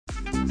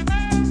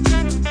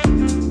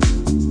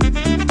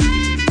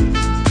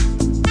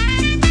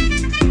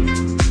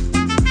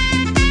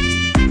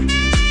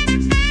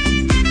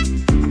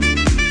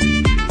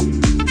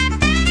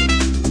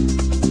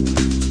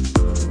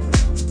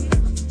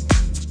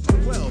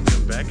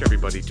Welcome back,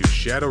 everybody, to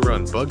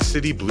Shadowrun Bug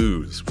City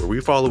Blues, where we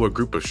follow a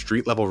group of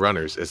street-level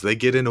runners as they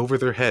get in over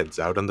their heads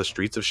out on the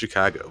streets of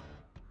Chicago.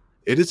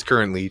 It is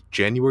currently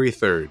January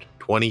 3rd,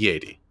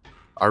 2080.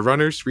 Our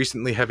runners,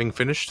 recently having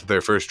finished their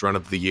first run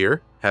of the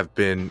year, have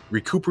been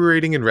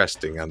recuperating and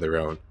resting on their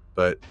own,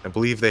 but I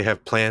believe they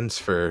have plans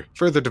for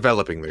further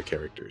developing their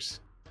characters.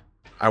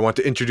 I want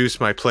to introduce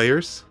my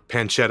players: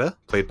 Pancetta,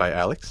 played by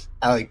Alex.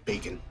 Alec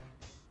Bacon.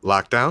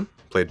 Lockdown,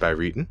 played by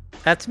Reeton.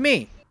 That's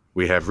me.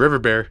 We have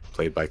Riverbear,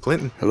 played by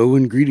Clinton. Hello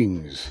and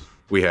greetings.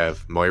 We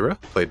have Moira,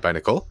 played by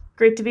Nicole.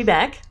 Great to be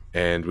back.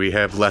 And we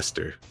have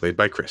Lester, played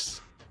by Chris.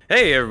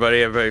 Hey,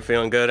 everybody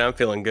feeling good? I'm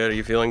feeling good. Are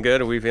you feeling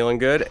good? Are we feeling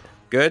good?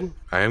 Good?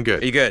 I am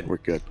good. Are you good? We're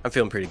good. I'm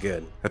feeling pretty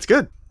good. That's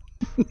good.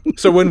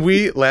 So when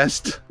we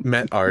last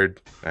met I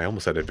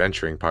almost said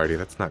adventuring party.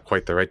 That's not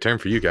quite the right term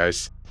for you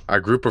guys. Our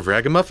group of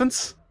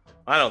ragamuffins?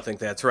 I don't think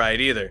that's right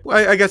either.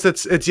 Well, I guess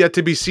it's yet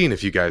to be seen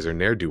if you guys are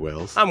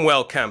ne'er-do-wells. I'm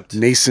well kempt.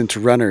 Nascent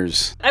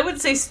runners. I would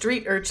say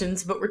street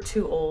urchins, but we're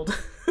too old.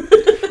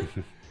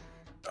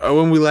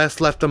 When we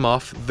last left them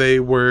off, they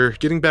were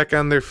getting back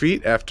on their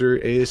feet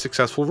after a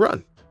successful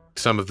run.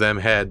 Some of them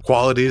had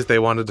qualities they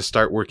wanted to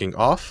start working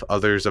off.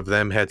 Others of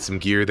them had some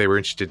gear they were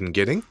interested in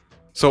getting.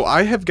 So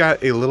I have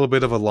got a little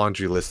bit of a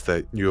laundry list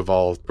that you have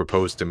all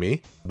proposed to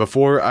me.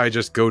 Before I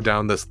just go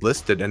down this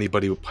list, did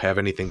anybody have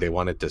anything they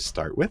wanted to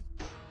start with?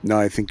 No,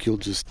 I think you'll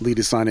just lead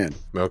us on in.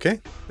 Okay.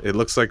 It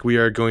looks like we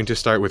are going to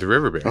start with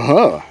Riverbear.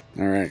 All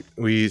right.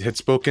 We had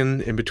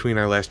spoken in between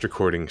our last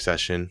recording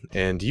session,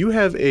 and you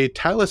have a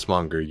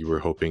talismonger you were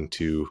hoping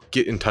to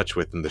get in touch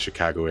with in the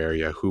Chicago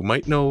area who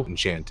might know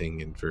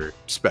enchanting and for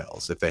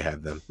spells if they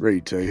have them.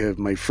 Right. I have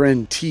my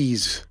friend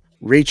Tease,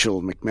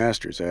 Rachel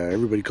McMasters.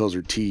 Everybody calls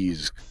her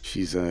Tease.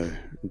 She's a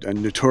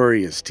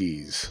notorious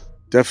tease.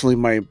 Definitely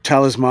my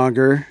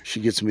talismonger.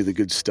 She gets me the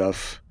good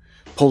stuff.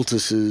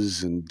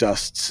 Poultices and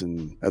dusts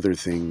and other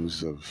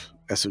things of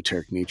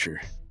esoteric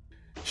nature.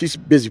 She's a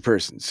busy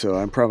person, so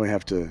I probably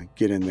have to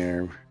get in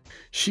there.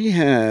 She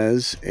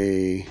has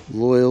a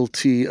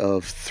loyalty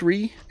of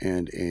 3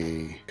 and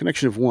a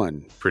connection of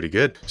 1. Pretty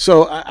good.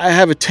 So I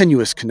have a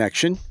tenuous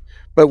connection,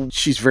 but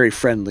she's very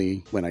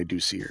friendly when I do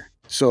see her.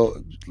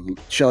 So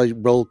shall I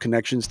roll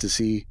connections to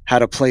see how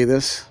to play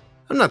this?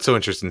 I'm not so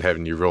interested in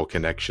having you roll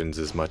connections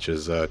as much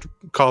as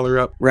call her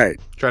up. Right.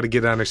 Try to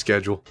get on her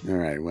schedule. All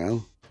right,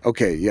 well,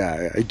 okay,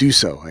 yeah, I do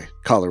so. I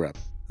call her up.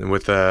 And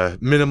with a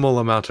minimal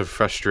amount of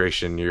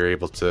frustration, you're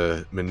able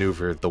to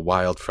maneuver the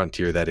wild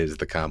frontier that is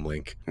the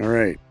comlink. All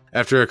right.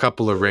 After a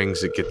couple of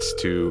rings, it gets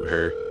to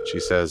her. She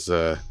says,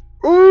 Ooh,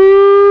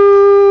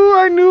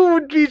 I knew it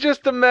would be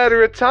just a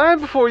matter of time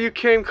before you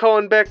came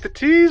calling back the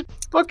tease.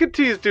 What could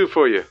tease do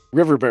for you?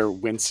 Riverbear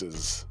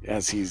winces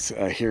as he's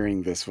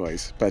hearing this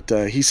voice, but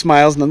he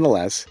smiles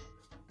nonetheless.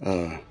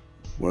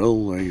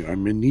 Well,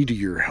 I'm in need of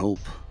your help.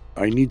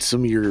 I need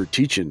some of your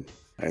teaching.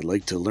 I'd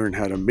like to learn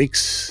how to make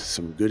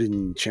some good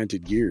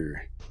enchanted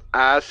gear.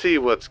 I see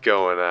what's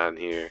going on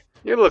here.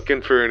 You're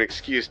looking for an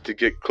excuse to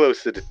get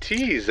closer to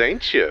tease,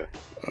 ain't you?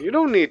 You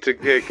don't need to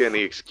take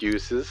any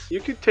excuses.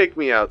 You could take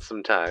me out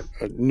sometime.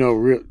 No,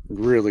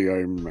 really,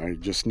 I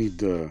just need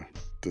the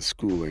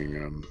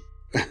schooling,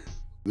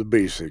 the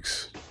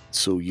basics.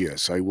 So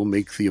yes, I will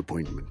make the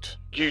appointment.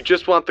 You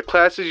just want the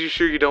classes? You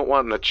sure you don't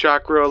want a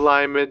chakra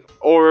alignment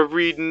or a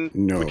reading?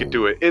 No. We could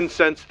do an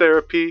incense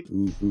therapy.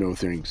 No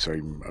thanks,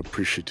 I'm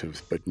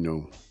appreciative, but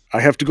no. I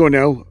have to go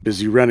now.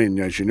 Busy running,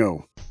 as you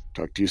know.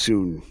 Talk to you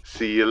soon.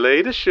 See you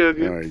later,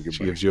 sugar. All right, goodbye.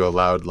 She gives you a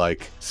loud,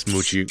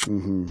 smoochy.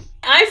 Mm-hmm.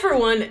 I, for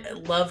one,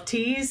 love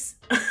Tease.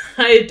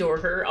 I adore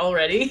her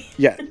already.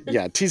 Yeah,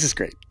 Tease is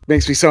great.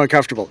 Makes me so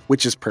uncomfortable,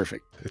 which is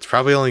perfect. It's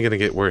probably only going to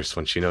get worse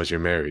when she knows you're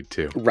married,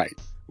 too. Right.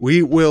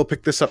 We will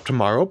pick this up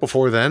tomorrow.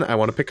 Before then, I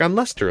want to pick on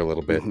Lester a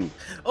little bit. Mm-hmm.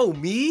 Oh,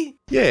 me?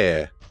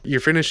 Yeah. You're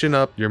finishing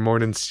up your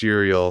morning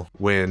cereal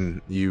when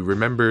you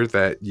remember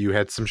that you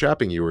had some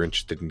shopping you were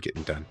interested in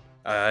getting done.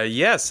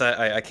 Yes,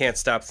 I can't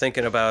stop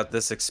thinking about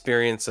this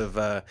experience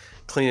of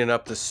cleaning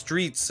up the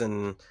streets,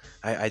 and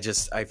I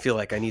feel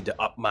like I need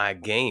to up my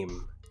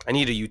game. I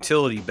need a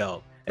utility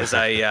belt as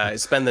I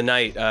spend the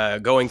night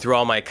going through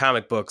all my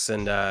comic books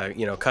and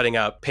cutting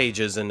out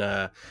pages and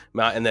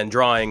then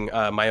drawing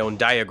my own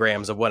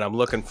diagrams of what I'm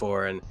looking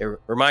for. And it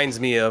reminds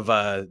me of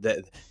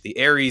the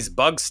Ares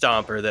bug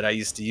stomper that I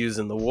used to use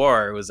in the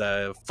war. It was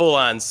a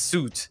full-on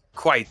suit,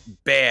 quite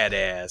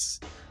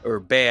badass, or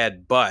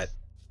bad butt.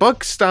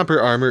 Bug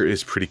Stomper armor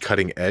is pretty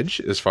cutting edge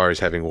as far as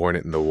having worn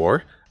it in the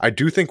war. I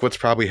do think what's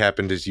probably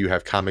happened is you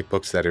have comic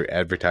books that are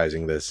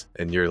advertising this,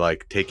 and you're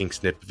taking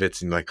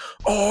snippets and you're like,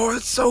 oh,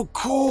 it's so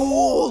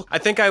cool. I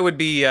think I would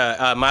be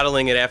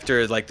modeling it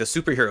after the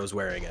superheroes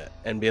wearing it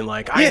and being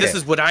like, this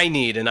is what I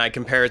need. And I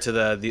compare it to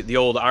the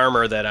old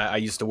armor that I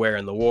used to wear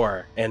in the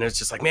war. And it's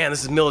just like, man,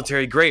 this is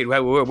military grade.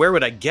 Where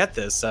would I get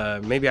this?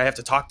 Maybe I have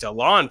to talk to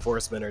law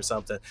enforcement or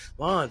something.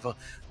 Oh,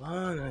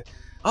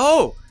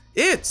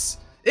 it's.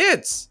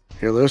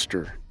 Hey,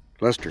 Lester.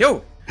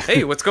 Yo,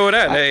 hey, what's going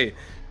on? Hey.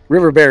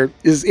 River Bear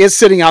is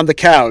sitting on the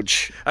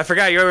couch. I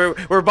forgot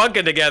we're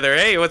bunking together.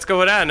 Hey, what's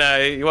going on?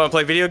 You want to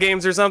play video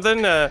games or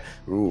something? Oh,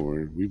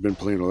 we've been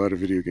playing a lot of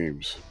video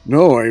games.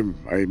 No,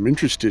 I'm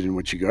interested in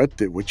what you got.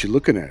 What you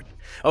looking at?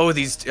 Oh,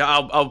 these.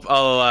 I'll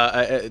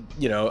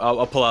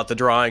pull out the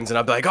drawings and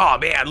I'll be like, oh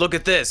man, look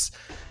at this.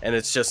 And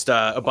it's just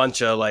a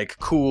bunch of like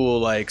cool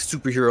like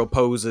superhero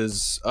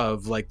poses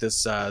of like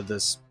this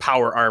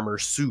power armor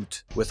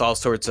suit with all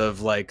sorts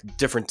of like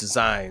different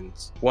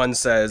designs. One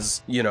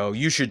says,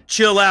 you should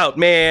chill out,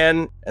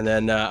 man. And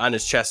then on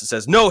his chest it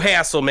says, no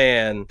hassle,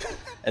 man.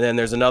 And then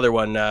there's another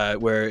one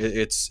where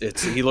it's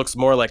he looks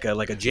more like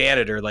a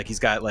janitor, like he's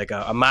got like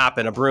a mop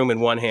and a broom in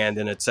one hand,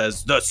 and it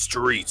says the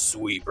street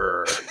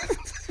sweeper.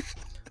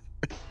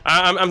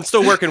 I'm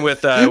still working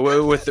with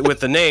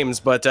the names,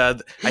 but I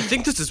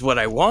think this is what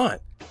I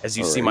want. As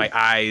you see, my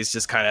eyes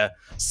just kind of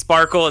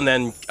sparkle, and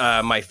then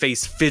my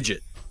face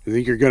fidget. I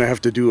think you're gonna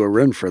have to do a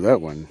run for that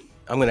one.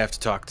 I'm gonna have to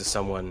talk to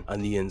someone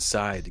on the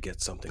inside to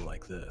get something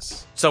like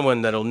this.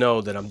 Someone that'll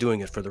know that I'm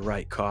doing it for the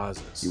right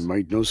causes. You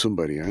might know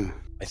somebody, huh?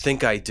 I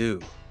think I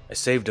do. I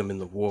saved him in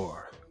the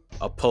war.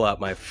 I'll pull out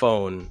my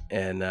phone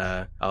and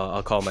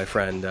I'll call my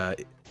friend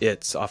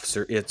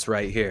Officer Itz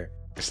right here.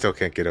 I still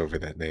can't get over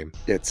that name.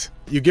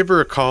 You give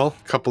her a call,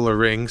 couple of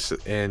rings,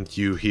 and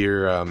you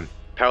hear,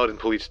 Paladin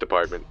Police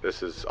Department.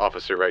 This is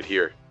Officer right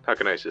here. How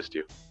can I assist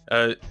you?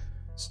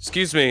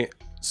 Excuse me,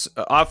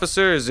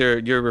 officer, is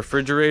your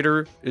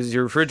refrigerator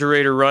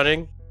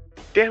running?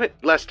 Damn it,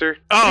 Lester.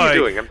 What are you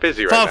doing? I'm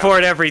busy right now. Fall for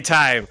it every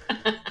time.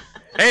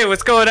 Hey,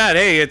 what's going on?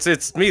 Hey,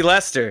 it's me,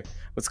 Lester.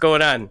 What's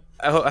going on?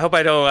 I hope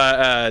I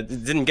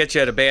didn't get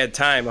you at a bad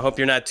time. I hope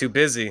you're not too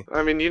busy.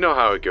 I mean, you know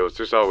how it goes.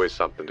 There's always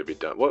something to be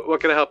done. What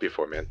can I help you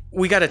for, man?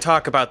 We got to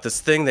talk about this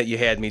thing that you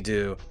had me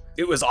do.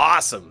 It was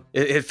awesome.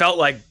 It felt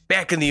like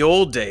back in the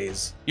old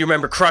days. You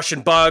remember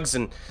crushing bugs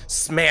and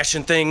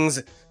smashing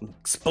things,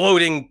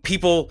 exploding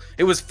people.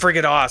 It was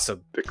friggin'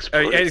 awesome.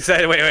 Wait,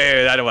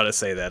 I don't want to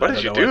say that. What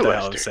did you do,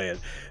 Lester? I'm saying.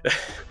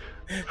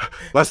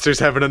 Lester's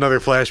having another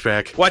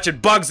flashback. Watching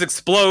bugs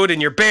explode in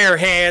your bare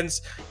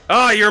hands.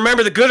 Oh, you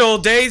remember the good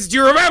old days? Do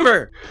you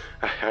remember?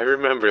 I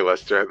remember,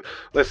 Lester.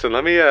 Listen,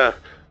 let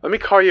me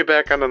call you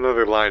back on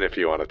another line if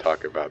you want to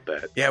talk about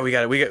that. Yeah,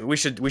 we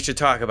should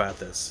talk about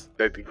this.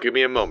 Give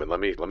me a moment. Let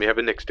me have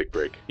a nick stick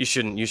break. You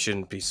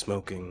shouldn't be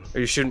smoking, or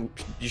you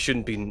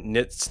shouldn't be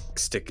nit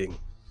sticking.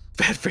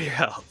 Bad for your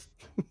health.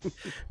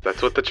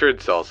 That's what the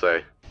trids all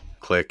say.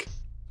 Click.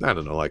 I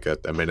don't know, like a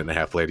minute and a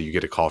half later, you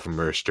get a call from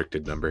a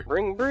restricted number.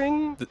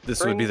 Bring.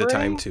 This would be the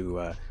time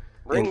to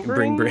bring.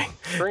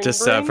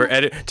 Just for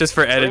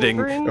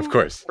editing. Of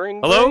course.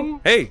 Hello?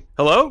 Hey,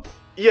 hello?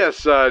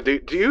 Yes, do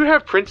you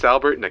have Prince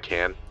Albert in a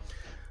can?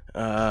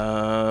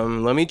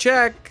 Let me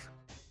check.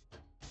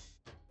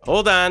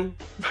 Hold on.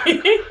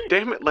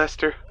 Damn it,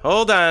 Lester.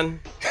 Hold on.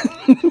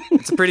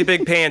 It's a pretty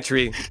big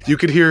pantry. You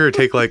could hear her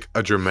take like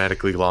a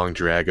dramatically long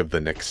drag of the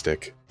nick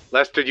stick.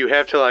 Lester, you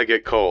have till I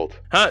get cold.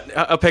 Huh?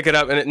 I'll pick it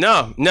up.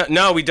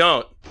 No, we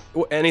don't.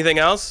 Anything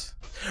else?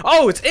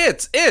 Oh, it's.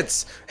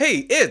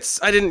 Hey,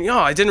 it's. I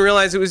didn't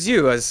realize it was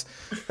you.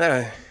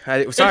 Sorry.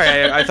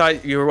 I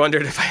thought you were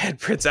wondering if I had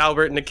Prince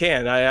Albert in a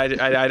can. I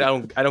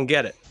don't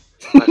get it.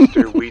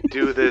 Lester, we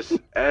do this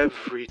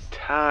every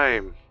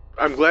time.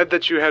 I'm glad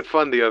that you had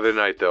fun the other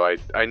night, though.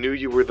 I knew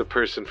you were the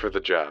person for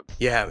the job.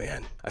 Yeah,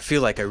 man. I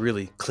feel like I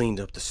really cleaned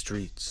up the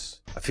streets.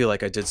 I feel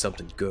like I did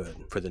something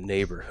good for the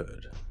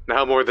neighborhood.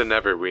 Now more than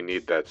ever, we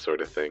need that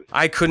sort of thing.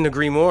 I couldn't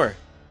agree more.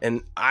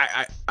 And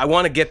I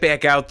want to get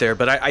back out there,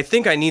 but I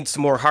think I need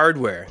some more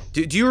hardware.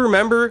 Do you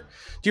remember?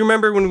 Do you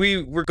remember when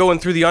we were going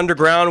through the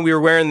underground, we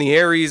were wearing the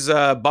Ares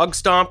bug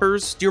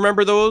stompers? Do you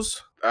remember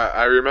those?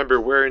 I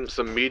remember wearing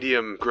some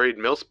medium-grade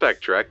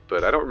mil-spec Trek,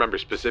 but I don't remember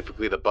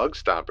specifically the bug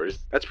stompers.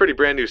 That's pretty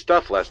brand new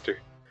stuff, Lester.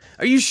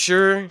 Are you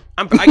sure?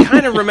 I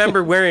kind of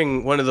remember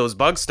wearing one of those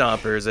bug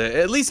stompers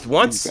at least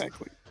once.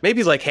 Exactly.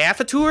 Maybe like half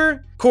a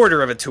tour?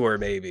 Quarter of a tour,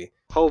 maybe.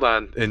 Hold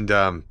on.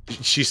 And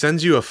she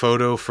sends you a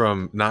photo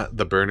from not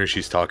the burner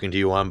she's talking to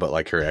you on, but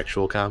like her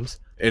actual comms.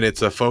 And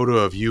it's a photo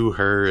of you,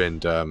 her,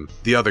 and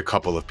the other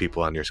couple of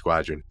people on your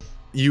squadron.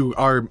 You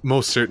are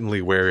most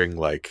certainly wearing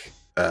like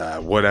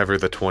whatever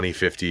the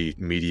 2050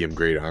 medium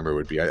grade armor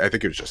would be. I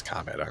think it was just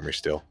combat armor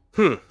still.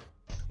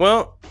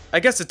 Well, I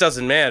guess it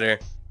doesn't matter.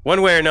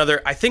 One way or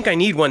another, I think I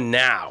need one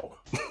now.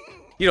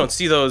 You don't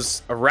see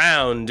those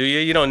around, do you?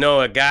 You don't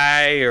know a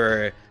guy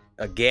or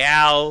a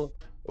gal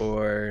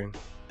or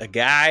a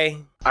guy?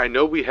 I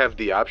know we have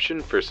the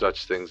option for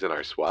such things in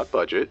our SWAT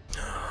budget.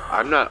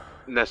 I'm not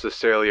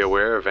necessarily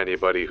aware of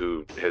anybody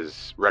who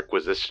has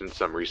requisitioned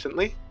some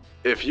recently.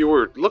 If you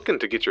were looking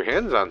to get your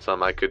hands on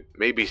some, I could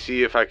maybe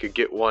see if I could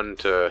get one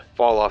to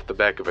fall off the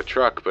back of a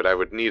truck, but I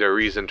would need a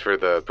reason for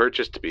the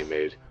purchase to be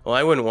made. Well,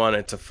 I wouldn't want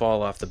it to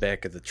fall off the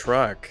back of the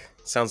truck.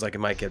 Sounds like it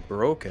might get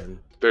broken.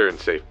 They're in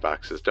safe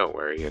boxes, don't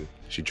worry. And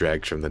she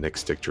dragged from the nick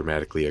stick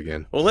dramatically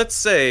again. Well, let's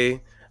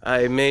say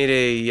I made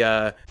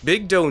a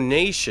big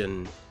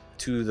donation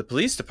to the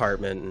police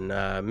department,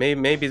 and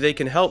maybe they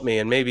can help me,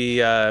 and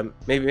maybe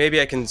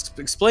I can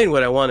explain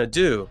what I want to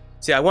do.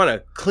 See, I want to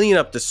clean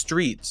up the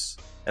streets,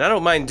 and I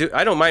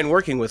don't mind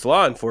working with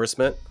law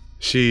enforcement.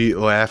 She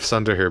laughs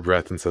under her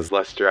breath and says,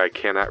 Lester, I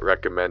cannot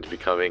recommend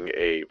becoming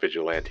a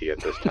vigilante at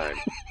this time.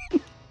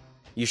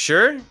 You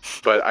sure?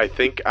 But I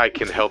think I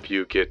can help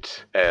you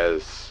get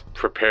as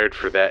prepared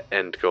for that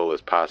end goal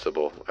as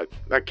possible.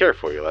 I care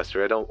for you,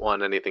 Lester. I don't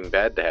want anything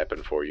bad to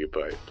happen for you,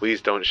 but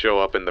please don't show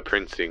up in the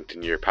precinct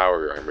in your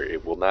power armor.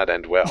 It will not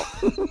end well.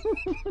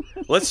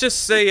 Let's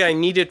just say I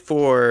need it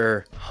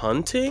for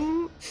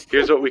hunting?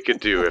 Here's what we could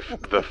do. If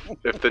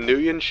the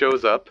Nuyen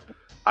shows up,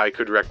 I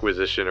could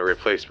requisition a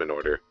replacement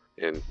order.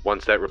 And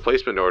once that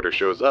replacement order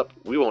shows up,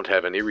 we won't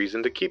have any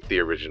reason to keep the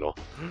original.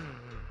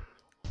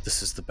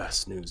 This is the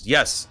best news.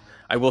 Yes,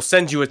 I will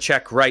send you a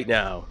check right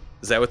now.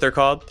 Is that what they're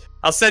called?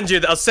 I'll send you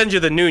the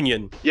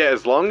Nuyen. Yeah,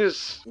 as long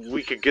as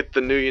we could get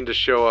the Nuyen to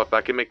show up,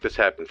 I can make this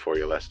happen for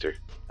you, Lester.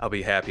 I'll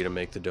be happy to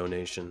make the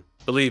donation.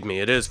 Believe me,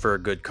 it is for a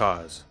good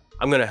cause.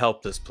 I'm gonna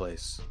help this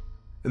place.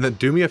 And then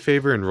do me a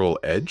favor and roll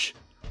Edge.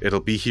 It'll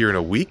be here in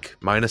a week,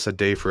 minus a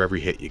day for every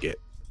hit you get.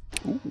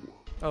 Ooh.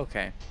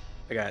 Okay.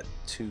 I got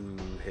 2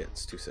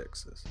 hits, 2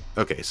 6s.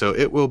 Okay, so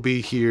it will be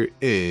here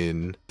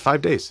in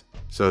 5 days.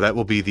 So that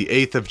will be the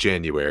 8th of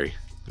January.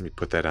 Let me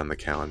put that on the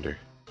calendar.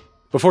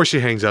 Before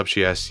she hangs up,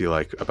 she asks you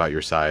about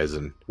your size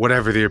and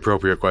whatever the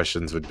appropriate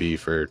questions would be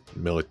for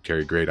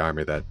military grade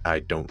armor that I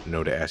don't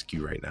know to ask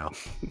you right now.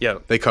 Yeah,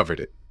 They covered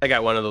it. I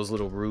got one of those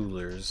little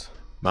rulers.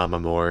 Mama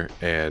Moore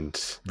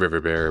and River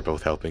Bear are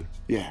both helping.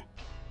 Yeah.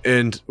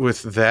 And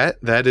with that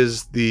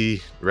is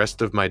the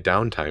rest of my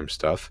downtime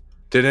stuff.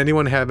 Did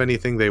anyone have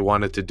anything they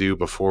wanted to do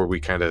before we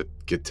kind of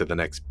get to the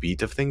next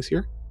beat of things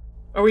here?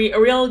 Are we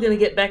all gonna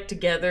get back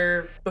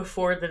together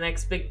before the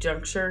next big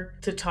juncture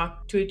to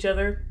talk to each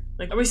other?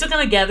 Are we still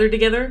gonna gather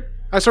together?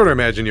 I sort of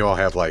imagine you all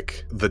have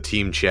the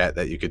team chat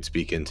that you could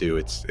speak into.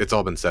 It's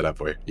all been set up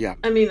for you. Yeah.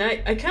 I mean,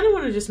 I kind of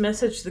want to just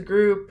message the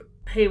group,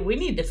 hey, we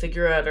need to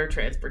figure out our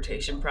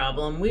transportation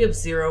problem. We have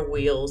 0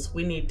 wheels.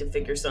 We need to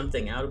figure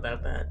something out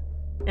about that.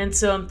 And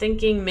so I'm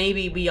thinking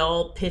maybe we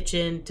all pitch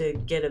in to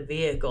get a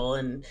vehicle.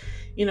 And,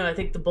 I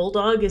think the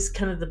Bulldog is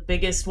kind of the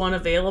biggest one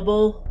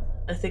available.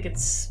 I think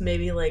it's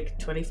maybe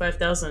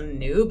 25,000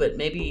 new, but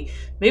maybe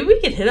we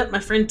could hit up my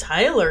friend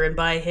Tyler and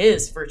buy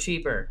his for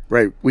cheaper.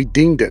 Right. We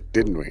dinged it,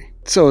 didn't we?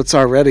 So it's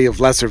already of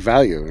lesser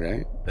value,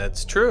 right?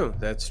 That's true.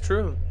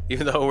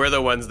 Even though we're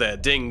the ones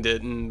that dinged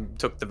it and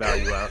took the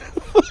value out.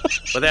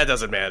 But that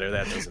doesn't matter.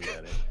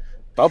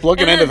 Stop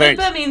looking into things.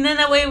 But, I mean, then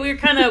that way we're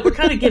kind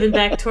of giving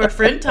back to our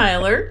friend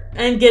Tyler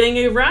and getting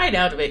a ride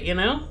out of it,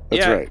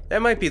 That's right.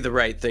 That might be the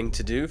right thing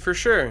to do, for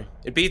sure.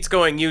 It beats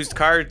going used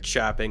car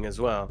shopping as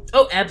well.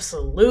 Oh,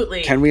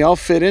 absolutely. Can we all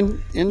fit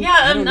in? Yeah,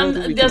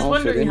 I'm just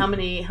wondering how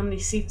many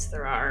seats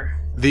there are.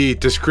 The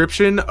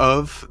description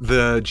of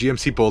the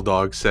GMC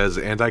Bulldog says,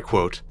 and I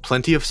quote,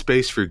 plenty of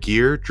space for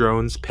gear,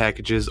 drones,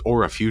 packages,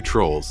 or a few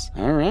trolls.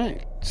 All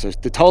right. So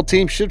the tall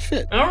team should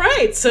fit. All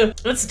right, so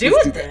let's do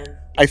it then.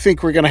 I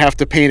think we're going to have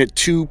to paint it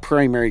 2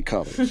 primary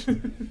colors.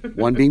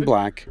 One being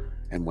black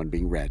and one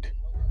being red.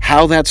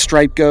 How that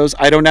stripe goes,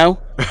 I don't know.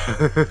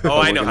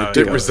 I know how it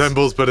It goes.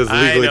 resembles, but is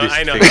legally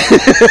I know.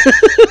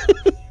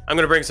 distinct. I'm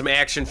going to bring some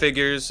action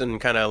figures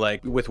and kind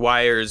of with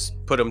wires,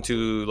 put them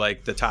to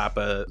the top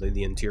of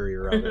the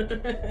interior of it.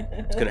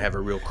 It's going to have a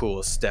real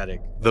cool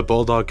aesthetic. The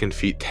Bulldog can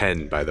feet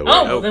 10, by the way.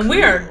 Oh, well, then we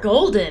cool. are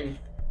golden.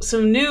 So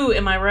new,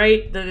 am I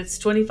right that it's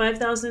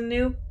 25,000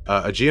 new?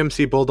 A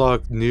GMC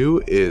Bulldog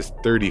new is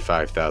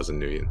 35,000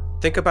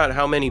 Nuyen. Think about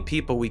how many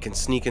people we can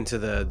sneak into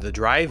the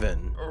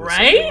drive-in. with Right?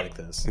 something like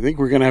this. I think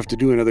we're going to have to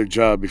do another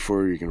job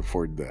before we can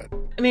afford that.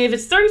 I mean, if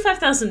it's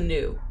 35,000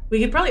 new, we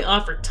could probably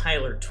offer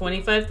Tyler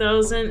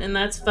 25,000, and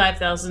that's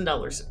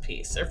 $5,000 a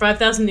piece, or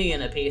 5,000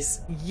 Nuyen a piece.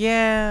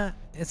 Yeah,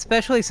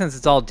 especially since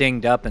it's all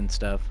dinged up and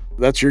stuff.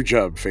 That's your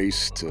job,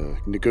 Face, to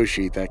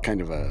negotiate that kind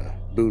of a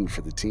boon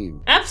for the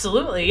team.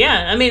 Absolutely,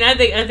 yeah. I mean, I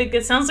think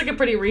it sounds like a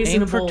pretty Aim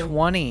reasonable. for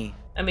 20.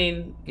 I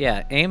mean,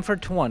 Yeah, aim for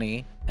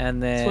 20,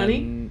 and then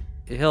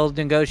 20? he'll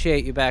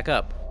negotiate you back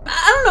up.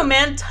 I don't know,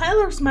 man.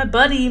 Tyler's my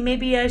buddy.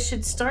 Maybe I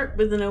should start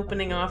with an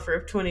opening offer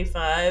of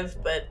 25.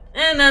 But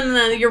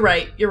no. You're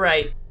right.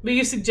 Were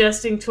you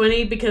suggesting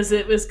 20 because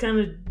it was kind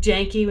of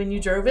janky when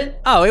you drove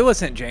it? Oh, it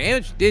wasn't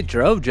jank. It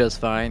drove just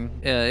fine.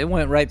 It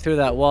went right through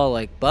that wall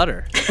like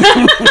butter.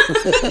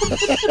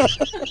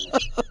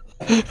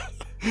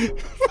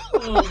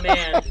 Oh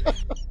man.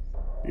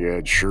 Yeah,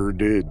 it sure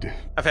did.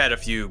 I've had a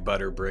few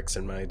butter bricks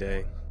in my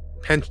day.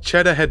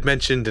 Panchetta had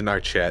mentioned in our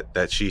chat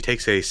that she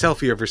takes a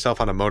selfie of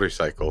herself on a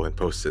motorcycle and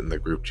posts it in the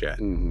group chat.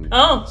 Mhm.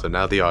 Oh, So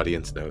now the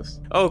audience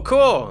knows. Oh,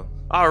 cool.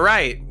 All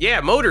right.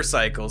 Yeah,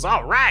 motorcycles.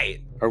 All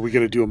right. Are we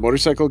going to do a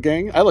motorcycle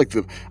gang? I like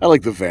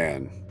the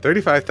van.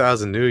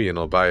 35,000 Nuyen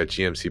will buy a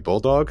GMC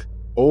Bulldog,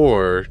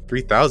 or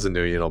 3,000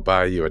 Nuyen will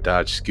buy you a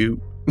Dodge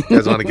Scoot. You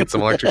guys want to get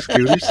some electric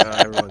scooters?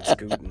 Everyone's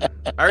scooting.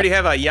 I already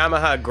have a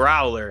Yamaha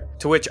Growler,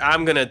 to which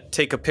I'm going to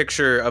take a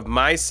picture of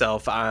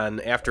myself on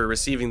after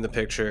receiving the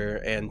picture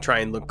and try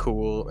and look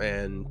cool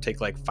and take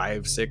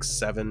 5, 6,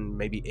 7,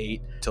 maybe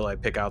 8 till I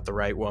pick out the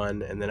right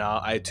one. And then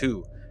I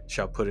too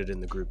shall put it in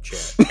the group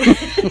chat.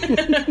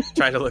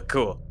 Trying to look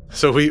cool.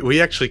 So we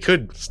actually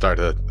could start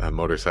a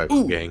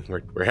motorcycle gang.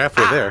 We're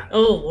halfway there.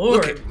 Oh,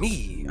 Lord. Look at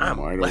me. I'm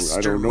I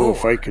Lester don't know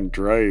if I Moore. can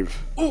drive.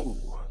 Ooh,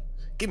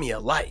 give me a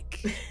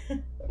like.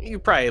 You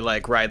probably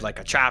ride like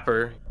a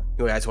chopper.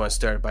 You guys want to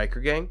start a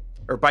biker gang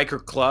or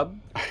biker club,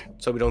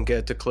 so we don't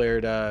get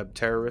declared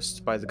terrorists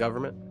by the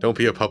government? Don't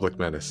be a public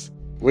menace.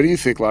 What do you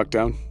think,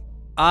 Lockdown?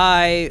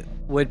 I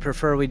would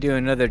prefer we do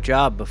another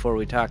job before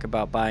we talk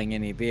about buying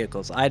any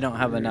vehicles. I don't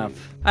have enough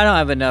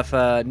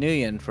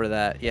Nuyen for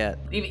that yet.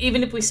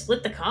 Even if we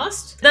split the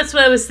cost? That's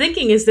what I was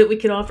thinking, is that we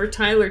could offer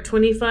Tyler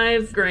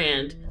 25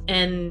 grand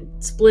and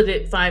split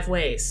it 5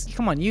 ways.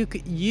 Come on,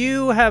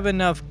 you have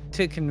enough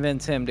to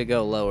convince him to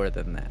go lower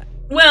than that.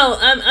 Well,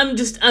 I'm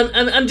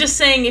just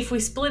saying if we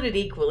split it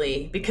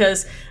equally,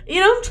 because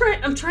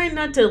I'm trying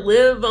not to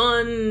live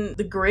on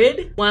the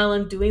grid while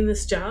I'm doing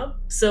this job.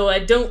 So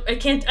I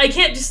can't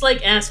just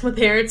ask my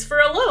parents for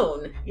a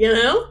loan, you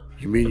know?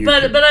 You mean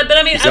But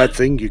I mean, is that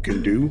thing you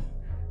can do?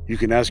 You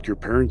can ask your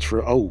parents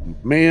for. Oh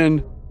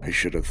man, I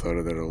should have thought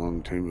of that a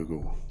long time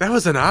ago. That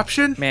was an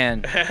option?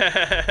 Man,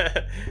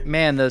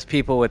 those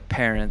people with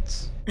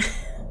parents.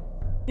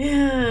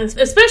 yeah,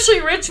 especially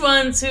rich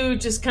ones who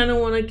just kind of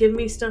want to give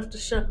me stuff to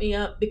shut me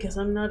up because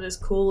I'm not as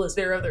cool as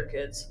their other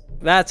kids.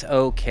 That's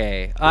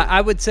okay.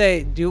 I would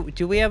say, do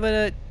we have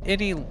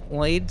any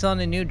leads on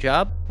a new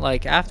job?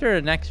 Like, after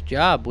a next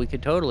job, we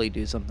could totally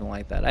do something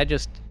like that.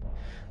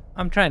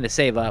 I'm trying to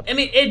save up. I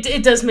mean,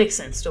 it does make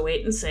sense to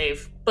wait and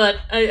save, but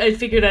I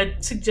figured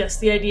I'd suggest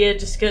the idea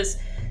just because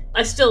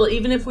I still,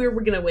 even if we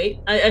were going to wait,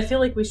 I feel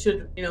like we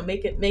should,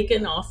 make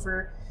an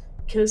offer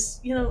because,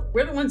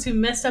 we're the ones who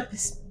messed up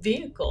his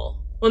vehicle.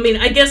 Well, I mean,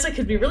 I guess I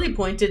could be really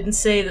pointed and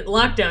say that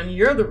Lockdown,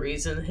 you're the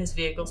reason his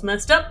vehicle's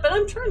messed up, but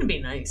I'm trying to be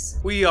nice.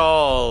 We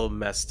all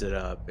messed it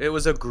up. It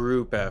was a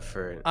group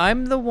effort.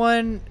 I'm the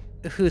one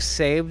who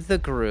saved the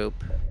group.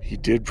 He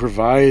did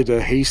provide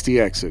a hasty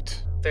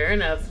exit. Fair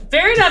enough,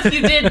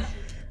 you did.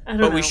 I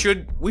don't But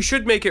know. we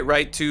should make it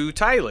right to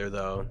Tyler,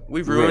 though.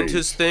 We've ruined Right.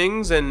 his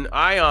things, and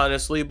I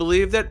honestly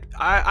believe that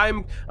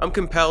I'm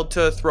compelled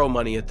to throw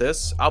money at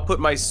this. I'll put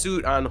my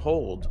suit on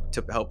hold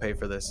to help pay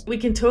for this. We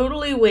can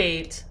totally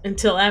wait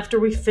until after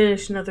we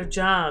finish another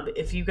job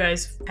if you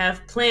guys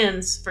have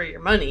plans for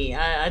your money.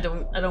 I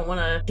don't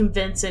want to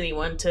convince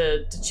anyone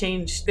to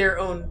change their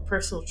own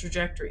personal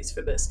trajectories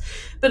for this.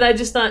 But I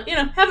just thought,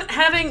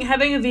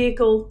 having a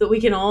vehicle that we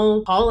can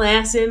all haul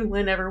ass in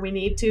whenever we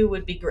need to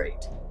would be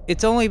great.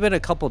 It's only been a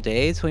couple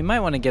days. We might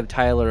want to give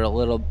Tyler a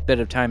little bit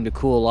of time to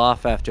cool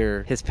off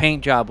after his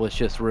paint job was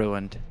just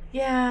ruined.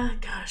 Yeah,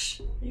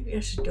 gosh, maybe I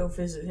should go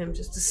visit him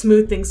just to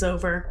smooth things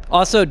over.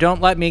 Also,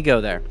 don't let me go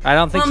there. I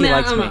don't think he I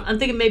likes don't me. know. I'm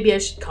thinking maybe I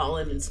should call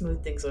him and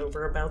smooth things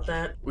over about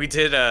that. We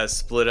did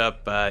split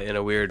up in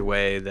a weird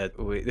way that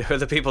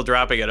the people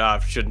dropping it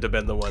off shouldn't have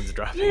been the ones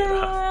dropping it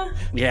off.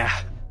 Yeah.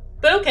 Yeah.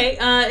 But okay,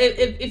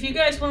 if you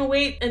guys want to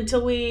wait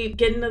until we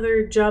get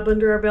another job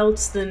under our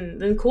belts,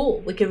 then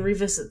cool. We can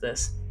revisit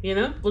this.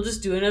 We'll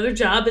just do another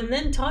job and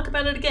then talk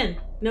about it again.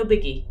 No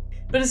biggie.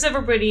 But is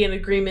everybody in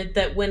agreement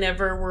that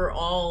whenever we're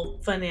all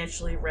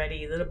financially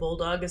ready, that a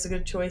Bulldog is a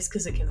good choice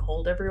because it can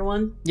hold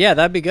everyone? Yeah,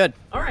 that'd be good.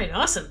 All right,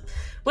 awesome.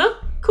 Well,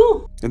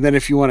 cool. And then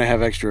if you want to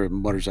have extra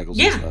motorcycles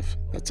Yeah. and stuff,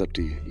 that's up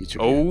to each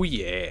of you. Oh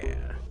yeah.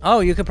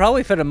 Oh, you could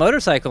probably fit a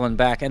motorcycle in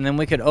back, and then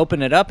we could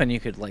open it up and you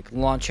could,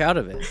 launch out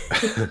of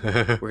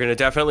it. We're gonna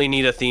definitely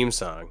need a theme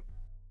song.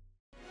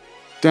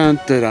 Dun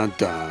dun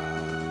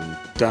dun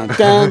dun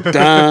dun dun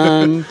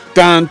dun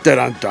dun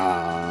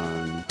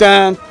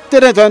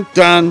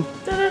dun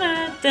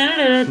dun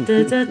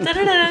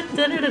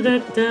dun dun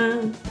dun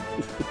dun.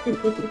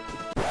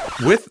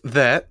 With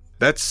that,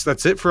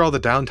 that's it for all the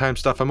downtime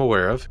stuff I'm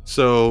aware of.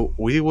 So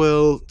we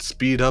will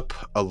speed up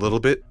a little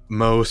bit.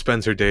 Mo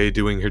spends her day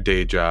doing her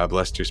day job.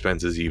 Lester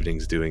spends his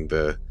evenings doing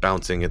the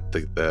bouncing at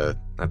the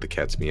not the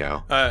cat's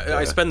meow.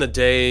 I spend the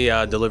day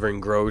delivering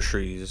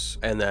groceries,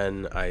 and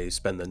then I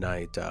spend the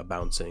night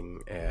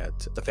bouncing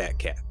at the Fat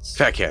Cats.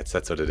 Fat Cats,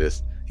 that's what it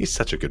is. He's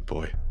such a good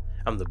boy.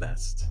 I'm the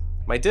best.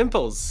 My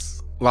dimples.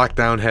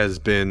 Lockdown has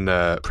been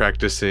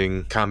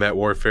practicing combat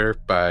warfare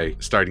by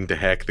starting to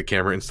hack the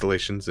camera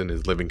installations in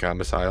his living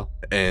domicile.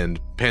 And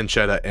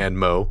Panchetta and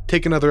Mo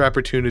take another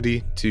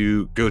opportunity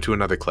to go to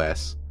another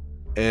class.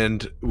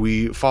 And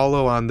we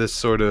follow on this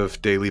sort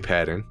of daily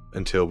pattern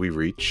until we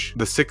reach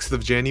the 6th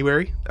of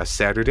January, a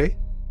Saturday.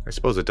 I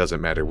suppose it doesn't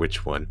matter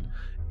which one.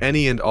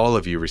 Any and all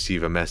of you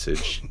receive a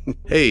message.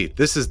 Hey,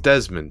 this is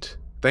Desmond.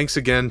 Thanks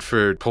again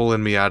for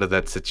pulling me out of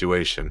that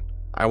situation.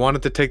 I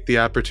wanted to take the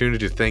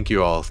opportunity to thank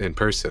you all in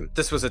person.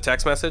 This was a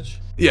text message?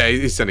 Yeah,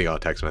 he's sending out a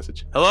text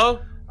message.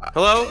 Hello?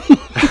 Hello?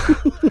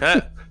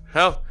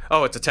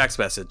 Oh, it's a text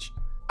message.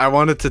 I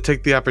wanted to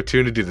take the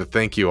opportunity to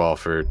thank you all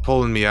for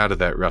pulling me out of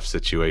that rough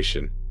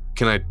situation.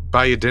 Can I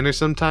buy you dinner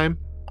sometime?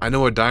 I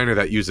know a diner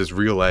that uses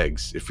real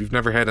eggs. If you've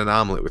never had an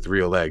omelet with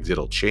real eggs,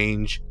 it'll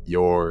change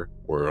your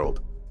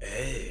world.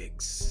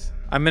 Eggs.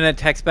 I'm gonna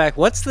text back,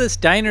 what's this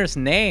diner's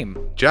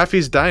name?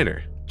 Jaffe's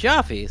Diner.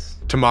 Jaffe's.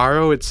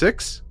 Tomorrow at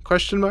 6?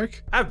 Question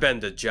mark? I've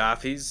been to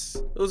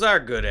Joffy's. Those are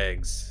good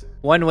eggs.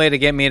 One way to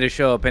get me to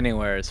show up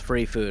anywhere is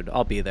free food.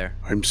 I'll be there.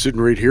 I'm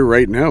sitting right here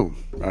right now,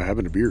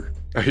 having a beer.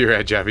 Oh, you're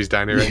at Jaffe's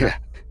Diner right Yeah. now?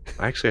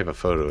 I actually have a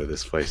photo of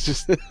this place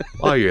just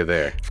while you're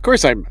there. Of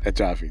course I'm at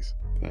Joffy's.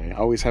 I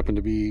always happen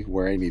to be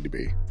where I need to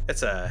be.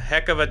 It's a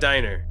heck of a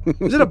diner.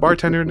 Is it a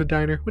bartender in a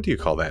diner? What do you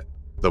call that?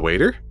 The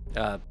waiter?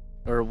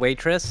 Or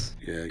waitress.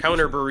 Yeah,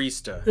 Counter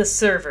barista. The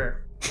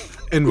server.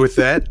 And with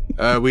that,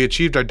 we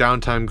achieved our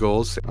downtime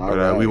goals. All But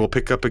right. we will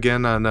pick up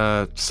again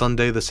on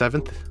Sunday the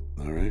 7th.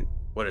 All right.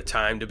 What a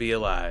time to be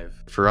alive.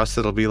 For us,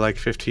 it'll be like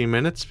 15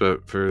 minutes,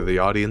 but for the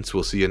audience,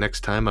 we'll see you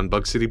next time on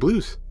Bug City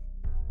Blues.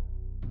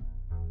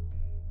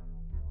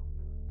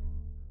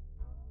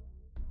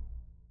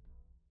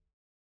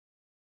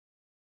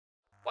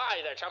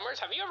 Why there,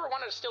 chummers, have you ever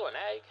wanted to steal an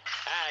egg?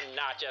 And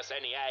not just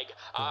any egg,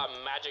 a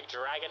magic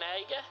dragon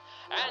egg.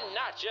 And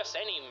not just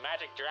any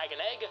magic dragon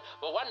egg,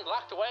 but one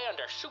locked away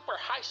under super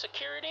high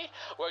security,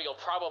 where you'll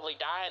probably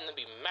die and then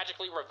be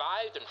magically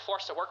revived and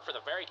forced to work for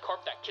the very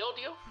corp that killed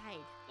you?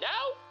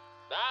 No?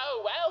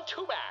 Oh, well,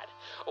 too bad.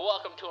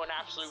 Welcome to an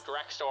Absolute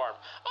Direct Storm,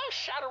 a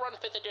Shadowrun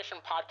 5th Edition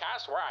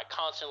podcast where I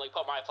constantly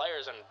put my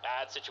players in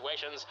bad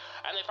situations,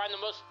 and they find the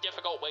most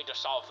difficult way to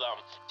solve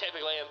them,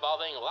 typically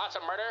involving lots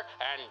of murder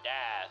and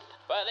death.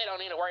 But they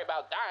don't need to worry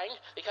about dying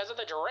because of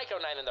the Draco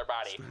Knight in their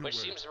body, which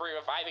seems to be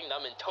reviving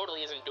them and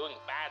totally isn't doing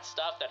bad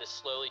stuff that is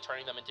slowly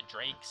turning them into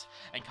drakes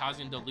and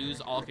causing them to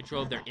lose all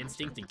control of their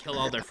instinct and kill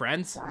all their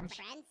friends.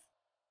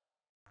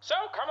 So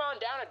come on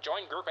down and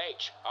join Group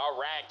H, a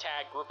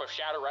ragtag group of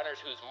Shadowrunners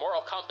whose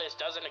moral compass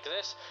doesn't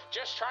exist,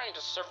 just trying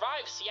to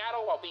survive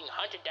Seattle while being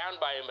hunted down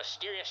by a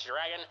mysterious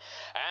dragon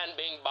and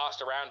being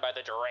bossed around by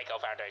the Draco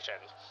Foundation.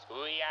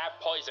 We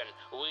have poison,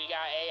 we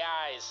got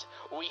AIs,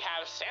 we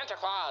have Santa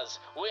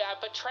Claus, we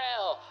have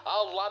betrayal,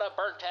 a lot of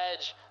burnt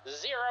edge,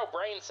 0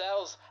 brain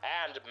cells,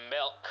 and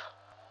milk.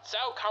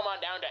 So come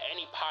on down to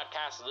any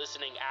podcast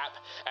listening app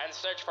and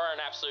search for an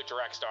Absolute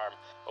Direct Storm.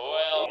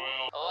 We'll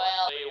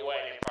be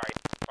waiting for you.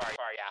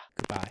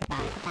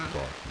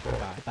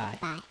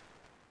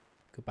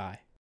 Goodbye.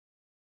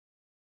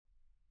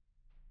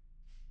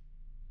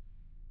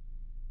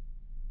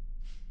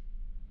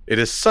 It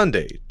is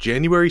Sunday,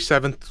 January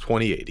 7th,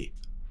 2080.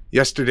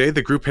 Yesterday,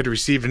 the group had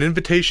received an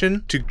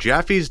invitation to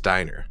Jaffe's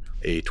Diner,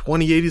 a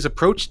 2080s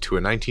approach to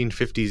a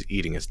 1950s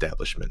eating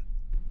establishment.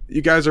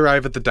 You guys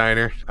arrive at the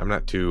diner. I'm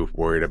not too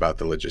worried about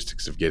the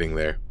logistics of getting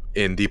there.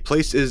 And the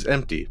place is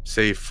empty,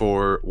 save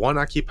for one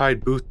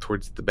occupied booth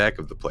towards the back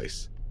of the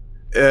place.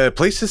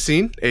 Place has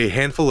seen a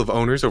handful of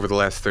owners over the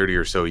last 30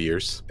 or so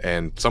years,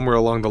 and somewhere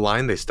along the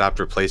line they stopped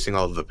replacing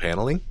all of the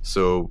paneling,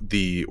 so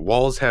the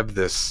walls have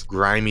this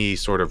grimy,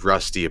 sort of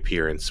rusty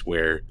appearance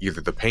where either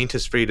the paint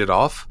has faded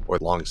off or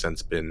long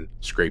since been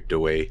scraped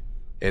away,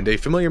 and a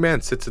familiar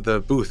man sits at the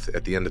booth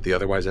at the end of the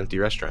otherwise empty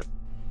restaurant.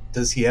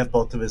 Does he have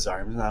both of his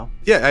arms now?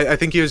 Yeah, I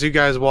think as you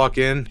guys walk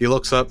in, he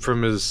looks up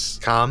from his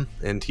comm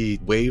and he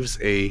waves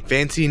a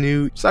fancy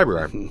new cyber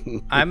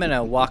arm. I'm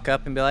gonna walk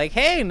up and be like,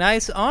 "Hey,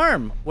 nice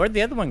arm. Where'd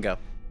the other one go?"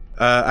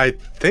 I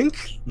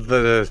think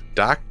the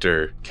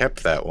doctor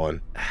kept that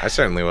one. I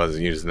certainly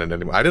wasn't using it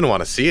anymore. I didn't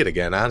want to see it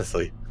again,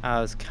 honestly.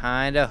 I was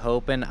kind of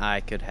hoping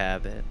I could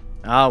have it.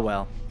 Oh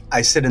well.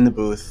 I sit in the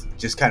booth,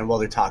 just kind of while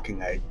they're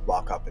talking, I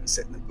walk up and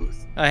sit in the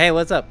booth. Oh hey,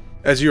 what's up?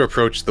 As you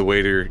approach, the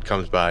waiter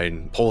comes by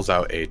and pulls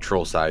out a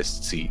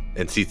troll-sized seat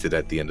and seats it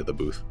at the end of the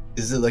booth.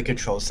 Is it like a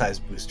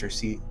troll-sized booster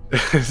seat?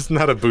 It's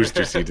not a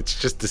booster seat, it's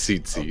just a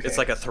seat. Okay. It's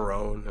like a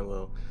throne, a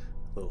little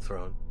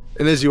throne.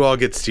 And as you all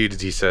get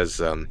seated, he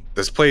says,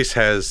 this place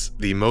has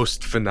the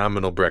most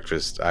phenomenal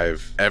breakfast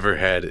I've ever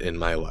had in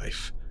my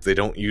life. They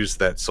don't use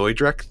that soy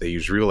drek, they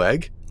use real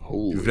egg.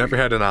 Holy. You've never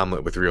had an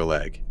omelet with real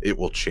egg. It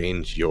will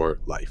change your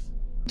life.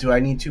 Do I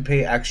need to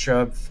pay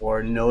extra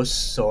for no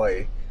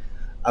soy?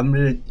 I'm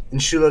gonna in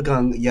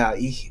Shulagang, yeah,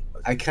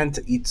 I can't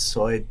eat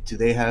soy. Do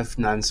they have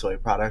non-soy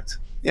product?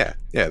 Yeah,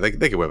 they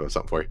can whip up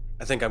something for you.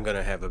 I think I'm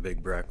gonna have a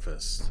big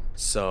breakfast.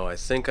 So I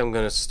think I'm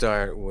gonna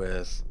start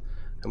with,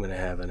 I'm gonna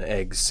have an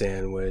egg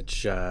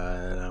sandwich,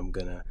 and I'm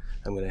gonna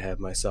have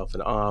myself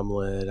an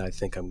omelet. I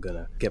think I'm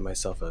gonna get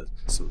myself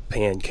some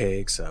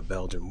pancakes, a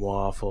Belgian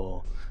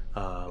waffle.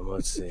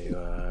 Let's see,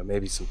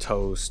 maybe some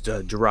toast,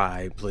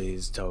 dry,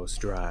 please, toast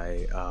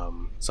dry.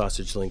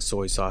 Sausage links,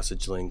 soy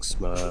sausage links,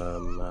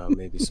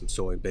 maybe some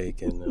soy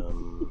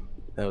bacon.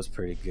 That was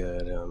pretty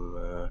good.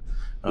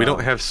 We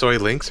don't have soy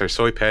links. Are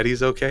soy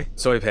patties okay?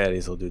 Soy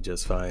patties will do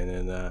just fine.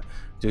 And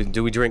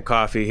do we drink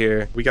coffee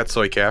here? We got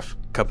soy calf.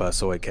 Cup of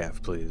soy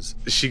calf, please.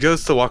 She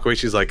goes to walk away.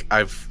 She's like,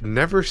 I've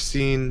never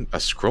seen a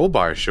scroll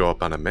bar show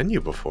up on a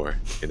menu before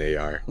in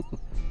AR.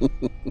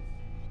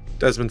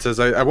 Desmond says,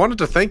 I wanted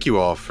to thank you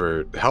all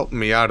for helping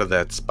me out of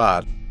that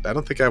spot. I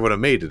don't think I would have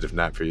made it if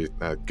not for you.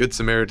 Good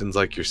Samaritans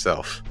like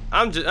yourself.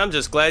 I'm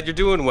just glad you're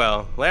doing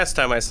well. Last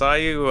time I saw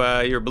you,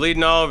 you were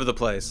bleeding all over the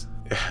place.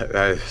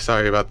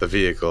 Sorry about the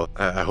vehicle.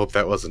 I hope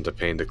that wasn't a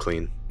pain to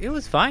clean. It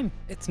was fine.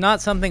 It's not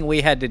something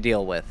we had to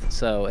deal with,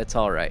 so it's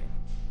all right.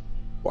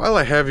 While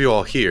I have you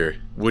all here,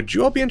 would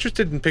you all be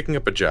interested in picking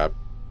up a job?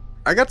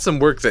 I got some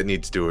work that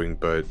needs doing,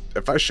 but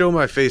if I show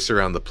my face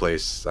around the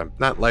place, I'm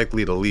not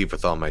likely to leave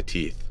with all my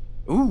teeth.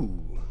 Ooh,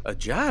 a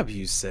job,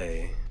 you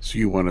say? So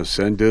you want to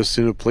send us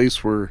in a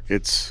place where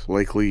it's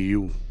likely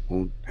you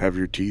won't have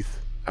your teeth?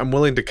 I'm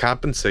willing to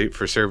compensate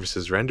for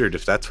services rendered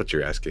if that's what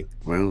you're asking.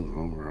 Well,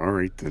 all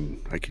right,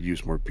 then I could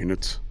use more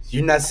peanuts.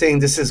 You're not saying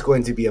this is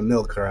going to be a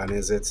milk run,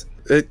 is it?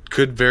 It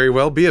could very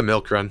well be a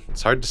milk run.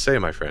 It's hard to say,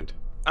 my friend.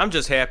 I'm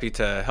just happy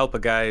to help a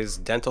guy's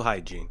dental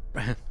hygiene.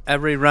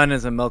 Every run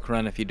is a milk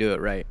run if you do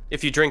it right.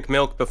 If you drink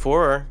milk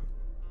before,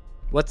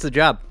 What's the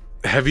job?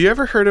 Have you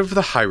ever heard of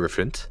the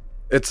Hierophant?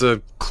 It's a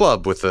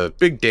club with a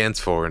big dance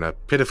floor and a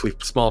pitifully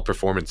small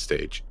performance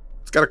stage.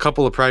 It's got a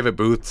couple of private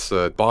booths,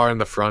 a bar in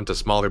the front, a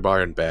smaller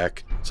bar in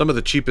back, some of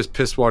the cheapest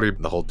piss water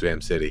in the whole damn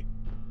city.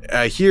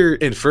 Here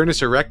in Furnace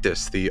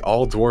Erectus, the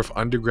all-dwarf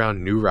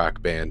underground new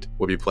rock band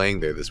will be playing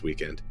there this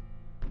weekend.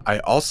 I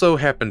also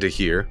happen to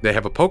hear they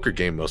have a poker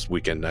game most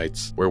weekend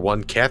nights, where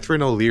one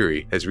Catherine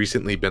O'Leary has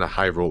recently been a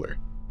high roller.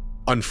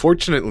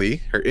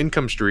 Unfortunately, her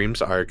income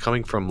streams are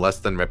coming from less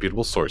than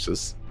reputable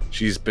sources.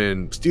 She's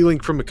been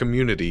stealing from a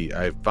community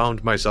I've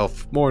found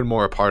myself more and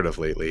more a part of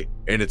lately,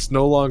 and it's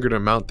no longer an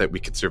amount that we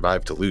could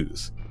survive to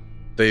lose.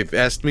 They've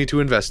asked me to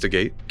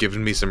investigate,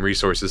 given me some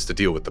resources to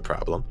deal with the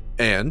problem,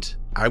 and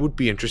I would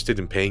be interested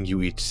in paying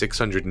you each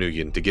 600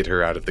 nuyen to get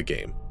her out of the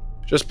game.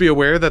 Just be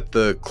aware that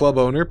the club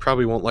owner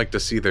probably won't like to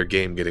see their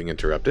game getting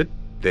interrupted.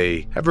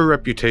 They have a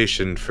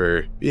reputation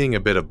for being a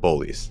bit of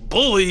bullies.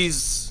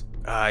 bullies!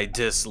 I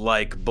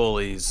dislike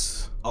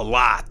bullies a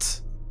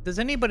lot. Does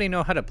anybody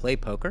know how to play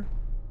poker?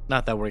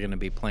 Not that we're going to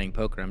be playing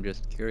poker, I'm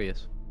just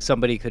curious.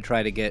 Somebody could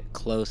try to get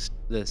close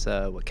this,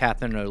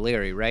 Catherine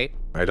O'Leary, right?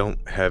 I don't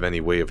have any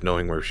way of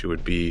knowing where she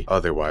would be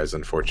otherwise,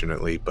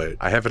 unfortunately, but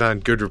I have it on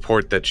good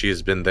report that she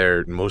has been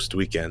there most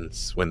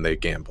weekends when they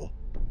gamble.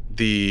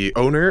 The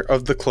owner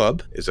of the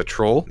club is a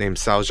troll named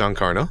Sal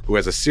Giancarlo, who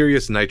has a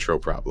serious nitro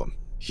problem.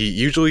 He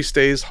usually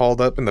stays hauled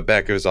up in the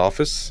back of his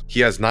office. He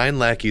has 9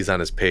 lackeys on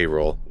his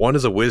payroll. One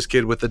is a whiz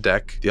kid with a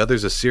deck, the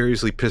other's a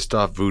seriously pissed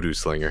off voodoo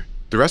slinger.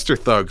 The rest are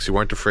thugs who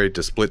aren't afraid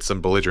to split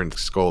some belligerent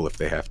skull if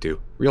they have to.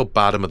 Real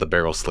bottom of the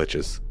barrel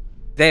slitches.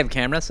 They have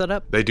cameras set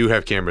up? They do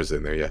have cameras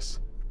in there, yes.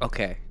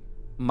 Okay.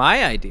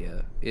 My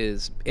idea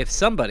is if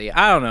somebody,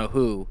 I don't know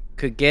who,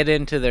 could get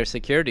into their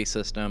security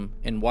system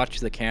and watch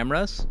the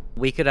cameras,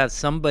 we could have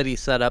somebody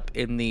set up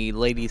in the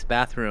ladies'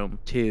 bathroom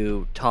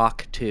to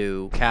talk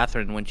to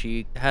Catherine when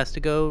she has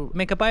to go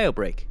make a bio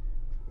break.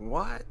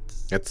 What?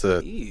 It's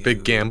a Ew.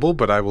 big gamble,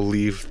 but I will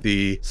leave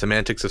the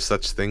semantics of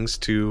such things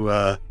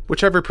to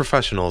whichever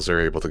professionals are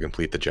able to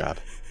complete the job.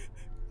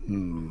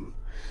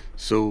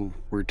 So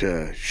we're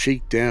to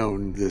shake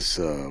down this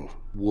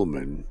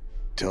woman,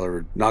 tell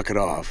her knock it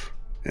off,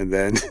 and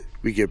then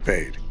we get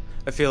paid.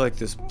 I feel like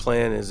this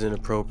plan is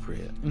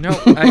inappropriate. No,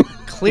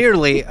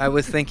 clearly I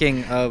was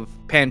thinking of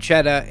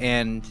Panchetta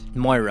and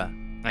Moira.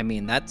 I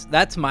mean,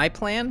 that's my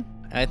plan.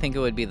 I think it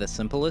would be the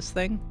simplest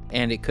thing,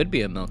 and it could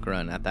be a milk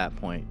run at that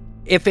point.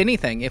 If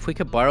anything, if we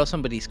could borrow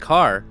somebody's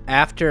car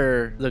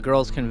after the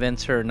girls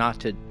convince her not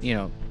to,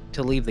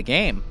 to leave the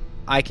game,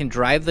 I can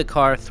drive the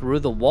car through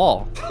the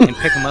wall and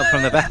pick them up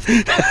from the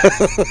bathroom.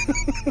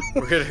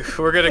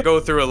 We're gonna go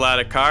through a lot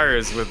of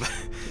cars with.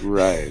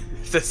 Right.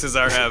 This is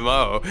our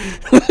MO.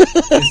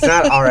 It's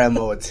not our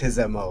MO, it's his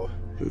MO.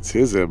 It's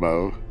his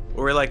MO.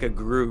 We're like a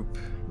group.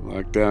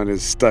 Lockdown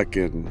is stuck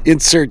in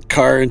insert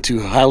car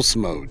into house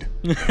mode.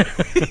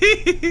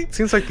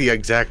 Seems like the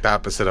exact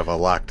opposite of a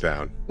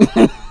lockdown.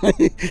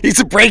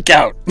 He's a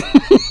breakout.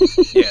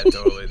 Yeah,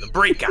 totally. The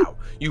breakout.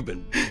 You've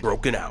been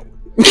broken out.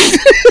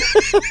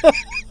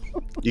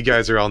 You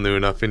guys are all new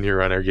enough in your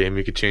runner game,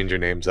 you could change your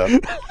names up.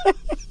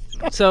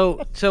 So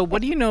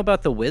what do you know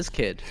about the Whiz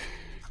Kid?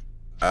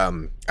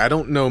 I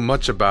don't know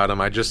much about him.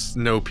 I just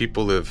know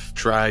people have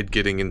tried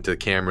getting into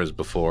cameras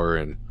before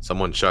and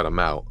someone shut him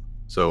out.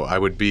 So I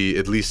would be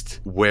at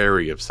least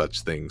wary of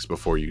such things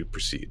before you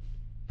proceed.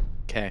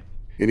 Okay.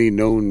 Any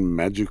known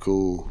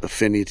magical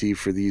affinity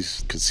for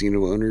these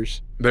casino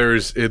owners?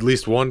 There's at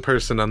least one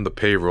person on the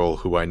payroll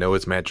who I know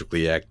is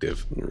magically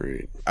active. All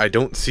right. I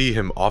don't see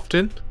him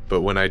often,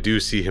 but when I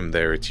do see him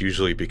there, it's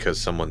usually because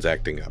someone's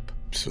acting up.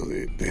 So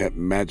they have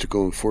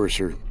magical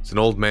enforcer. It's an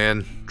old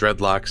man,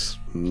 dreadlocks.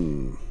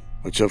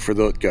 Watch out for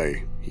that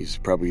guy. He's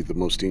probably the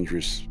most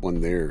dangerous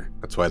one there.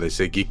 That's why they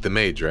say Geek the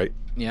Mage, right?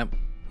 Yep.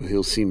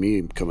 He'll see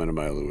me coming a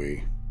mile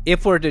away.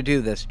 If we're to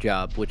do this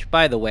job, which,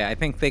 by the way, I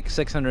think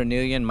 600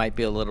 million might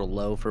be a little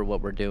low for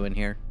what we're doing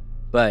here.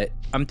 But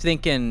I'm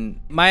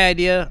thinking, my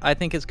idea, I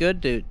think is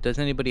good. Does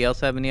anybody else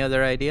have any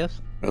other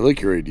ideas? I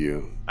like your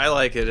idea. I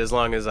like it as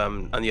long as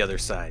I'm on the other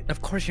side.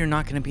 Of course you're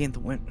not going to be in the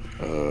win.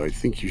 I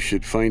think you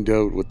should find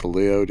out what the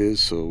layout is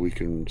so we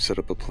can set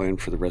up a plan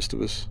for the rest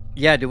of us.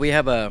 Yeah, do you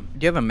have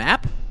a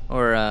map?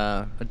 Or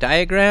a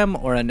diagram?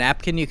 Or a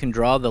napkin you can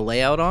draw the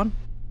layout on?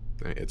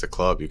 It's a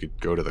club. You could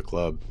go to the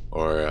club.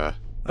 Or a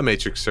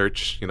matrix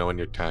search, in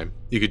your time.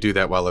 You could do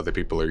that while other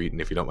people are eating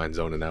if you don't mind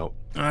zoning out.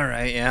 All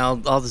right, yeah,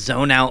 I'll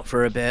zone out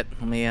for a bit.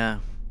 Let me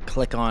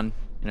click on,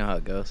 you know how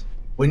it goes.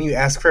 When you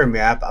ask for a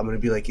map, I'm gonna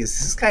be like, is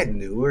this guy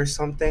new or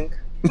something?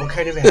 What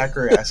kind of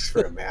hacker asks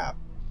for a map?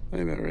 I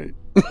know, right?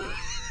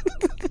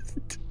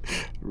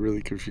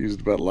 Really confused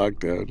about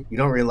lockdown. You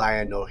don't rely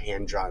on no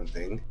hand-drawn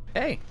thing.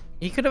 Hey,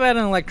 you could have had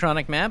an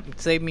electronic map.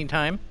 It'd save me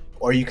time.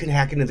 Or you can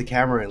hack into the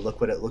camera and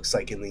look what it looks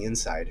like in the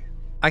inside.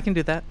 I can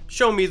do that.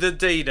 Show me the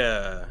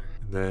data.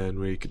 Then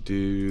we could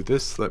do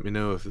this. Let me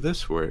know if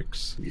this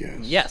works.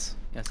 Yes,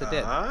 it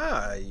did.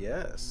 Ah,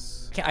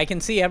 yes. I can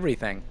see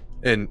everything.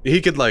 And he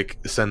could like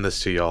send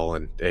this to y'all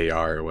in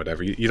AR or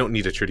whatever. You don't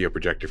need a Tridio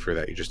projector for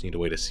that. You just need a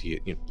way to see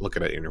it. You look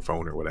at it in your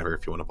phone or whatever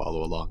if you want to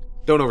follow along.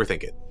 Don't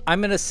overthink it. I'm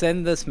going to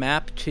send this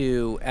map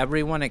to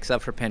everyone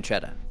except for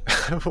Panchetta.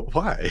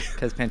 Why?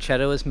 Because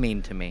Panchetta was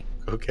mean to me.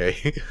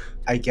 Okay.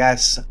 I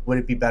guess, would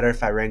it be better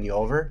if I ran you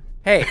over?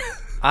 Hey,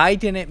 I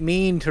didn't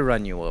mean to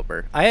run you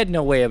over. I had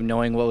no way of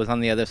knowing what was on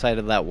the other side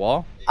of that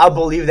wall. I'll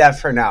believe that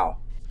for now.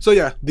 So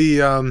yeah,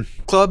 the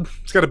club,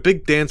 it's got a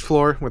big dance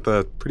floor with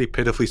a pretty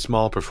pitifully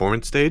small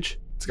performance stage.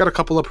 It's got a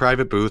couple of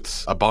private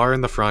booths, a bar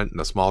in the front, and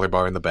a smaller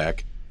bar in the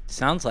back.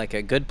 Sounds like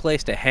a good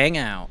place to hang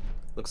out.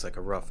 Looks like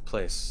a rough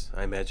place.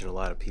 I imagine a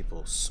lot of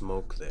people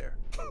smoke there.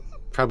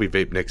 Probably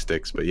vape Nick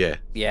sticks, but yeah.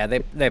 Yeah,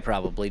 they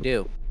probably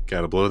do.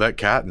 Gotta blow that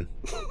cotton.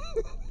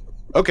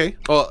 Okay,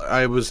 well,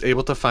 I was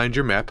able to find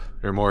your map,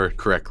 or more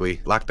correctly,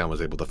 Lockdown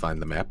was able to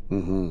find the map.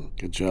 Mm-hmm.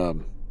 Good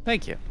job.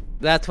 Thank you.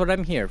 That's what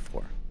I'm here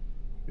for.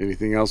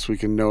 Anything else we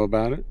can know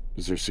about it?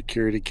 Is there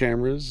security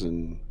cameras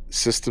and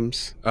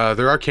systems?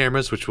 There are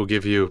cameras which will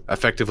give you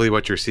effectively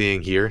what you're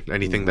seeing here.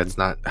 Anything that's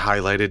not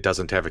highlighted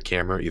doesn't have a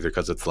camera, either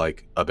because it's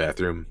like a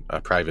bathroom, a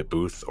private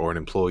booth, or an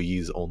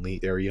employees only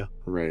area.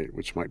 Right,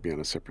 which might be on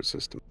a separate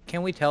system.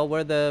 Can we tell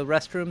where the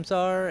restrooms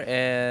are?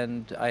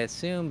 And I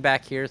assume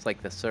back here is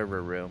like the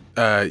server room.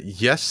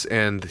 Yes,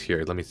 and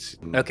here, let me see.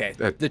 Okay,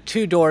 the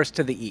two doors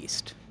to the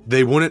east.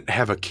 They wouldn't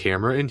have a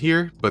camera in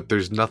here, but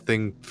there's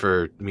nothing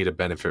for me to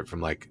benefit from,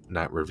 like,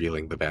 not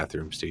revealing the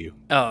bathrooms to you.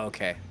 Oh,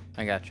 okay.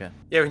 I gotcha.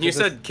 Yeah, when you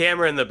said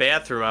camera in the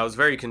bathroom, I was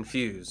very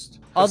confused.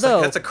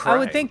 Although, that's a crime.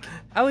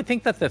 I would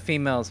think that the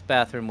female's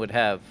bathroom would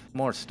have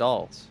more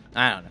stalls.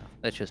 I don't know.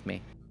 That's just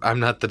me. I'm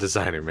not the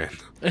designer, man.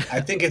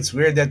 I think it's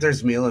weird that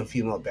there's male and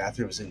female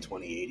bathrooms in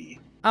 2080.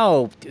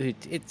 Oh, dude,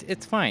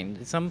 it's fine.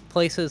 Some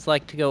places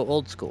like to go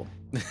old school.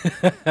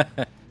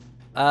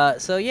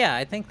 So yeah,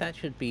 I think that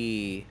should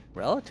be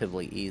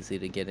relatively easy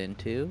to get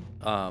into.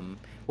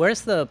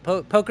 Where's the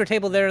poker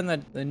table there in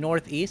the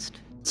northeast?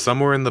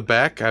 Somewhere in the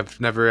back. I've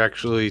never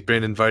actually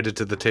been invited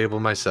to the table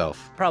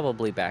myself.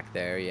 Probably back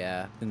there,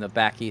 yeah, in the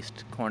back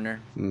east corner.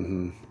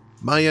 Mm-hmm.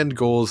 My end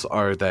goals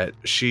are that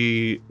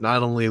she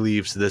not only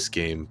leaves this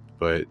game,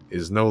 but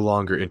is no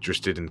longer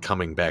interested in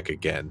coming back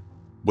again,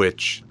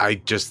 which I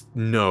just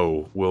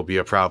know will be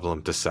a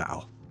problem to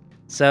Sal.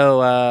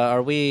 So,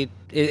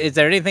 is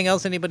there anything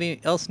else anybody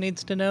else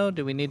needs to know?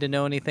 Do we need to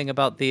know anything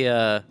about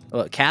the,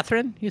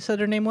 Catherine, you said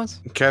her name was?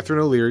 Catherine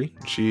O'Leary.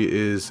 She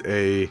is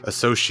a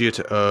associate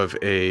of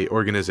a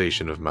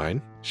organization of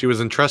mine. She was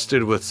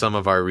entrusted with some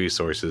of our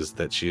resources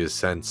that she has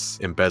since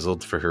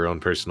embezzled for her own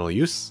personal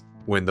use.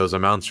 When those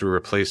amounts were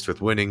replaced with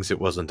winnings,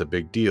 it wasn't a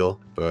big deal,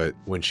 but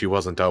when she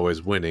wasn't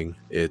always winning,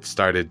 it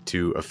started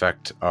to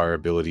affect our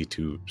ability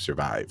to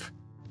survive.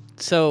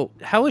 So,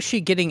 how is she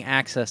getting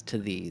access to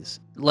these?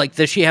 Like,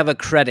 does she have a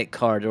credit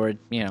card or,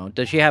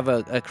 does she have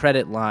a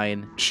credit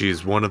line?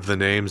 She's one of the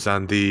names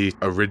on the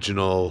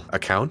original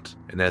account,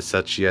 and as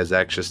such, she has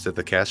access to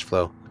the cash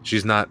flow.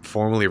 She's not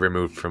formally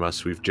removed from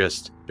us. We've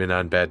just been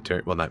on bad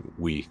terms. Well, not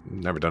we.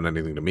 Never done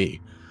anything to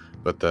me.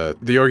 But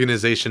the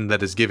organization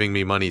that is giving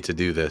me money to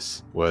do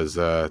this was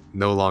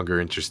no longer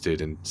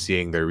interested in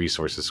seeing their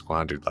resources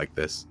squandered like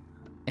this.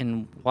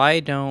 And why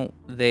don't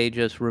they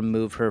just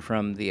remove her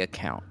from the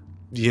account?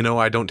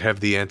 I don't have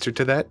the answer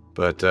to that,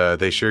 but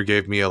they sure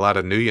gave me a lot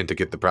of nuyen to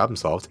get the problem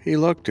solved. Hey,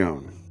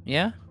 Lockdown.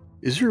 Yeah?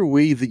 Is there a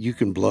way that you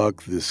can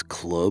block this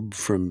club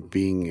from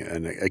being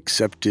an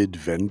accepted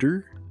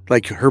vendor?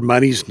 Like, her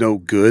money's no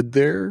good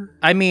there?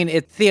 I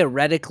mean,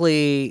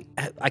 theoretically,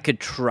 I could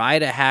try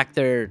to hack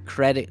their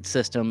credit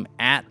system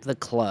at the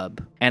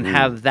club and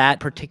have that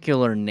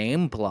particular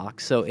name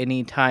blocked, so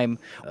anytime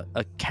an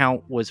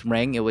account was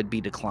rang, it would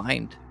be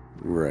declined.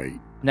 Right.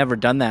 Never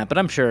done that, but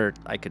I'm sure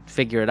I could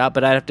figure it out,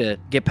 but I'd have to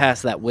get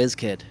past that whiz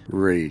kid.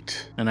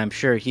 Right. And I'm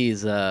sure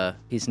he's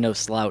no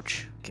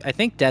slouch. I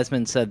think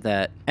Desmond said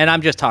that, and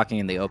I'm just talking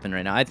in the open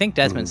right now, I think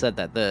Desmond said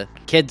that the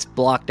kids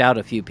blocked out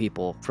a few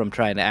people from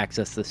trying to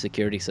access the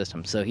security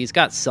system, so he's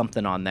got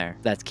something on there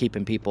that's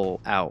keeping people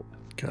out.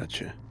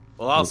 Gotcha.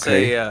 Well, I'll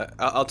say,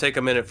 I'll take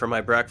a minute for my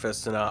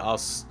breakfast, and I'll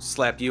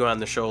slap you on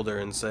the shoulder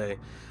and say,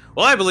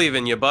 well, I believe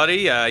in you,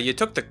 buddy. You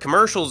took the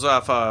commercials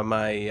off of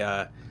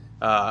my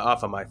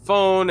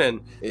phone,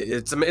 and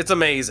it's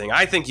amazing.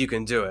 I think you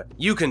can do it.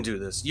 You can do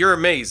this. You're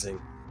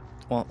amazing.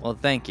 Well,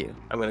 thank you.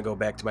 I'm gonna go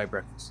back to my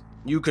breakfast.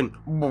 You can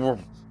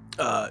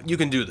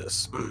do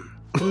this.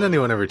 Didn't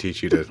anyone ever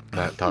teach you to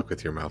not talk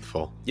with your mouth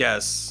full?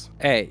 Yes.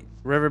 Hey,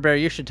 River Bear,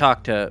 you should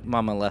talk to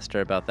Mama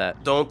Lester about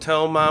that. Don't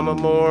tell Mama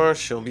more.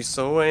 She'll be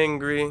so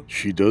angry.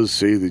 She does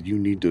say that you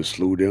need to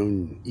slow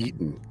down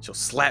eating. She'll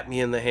slap me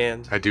in the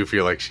hand. I do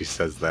feel like she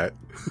says that.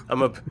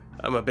 I'm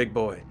a big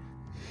boy.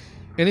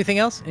 Anything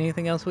else?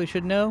 Anything else we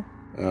should know?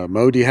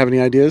 Mo, do you have any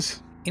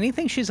ideas?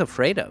 Anything she's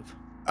afraid of?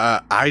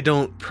 I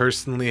don't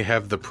personally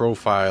have the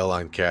profile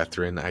on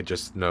Catherine. I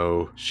just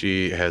know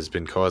she has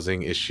been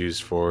causing issues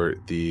for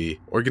the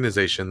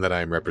organization that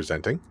I'm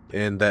representing,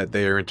 and that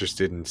they are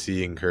interested in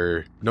seeing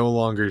her no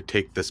longer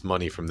take this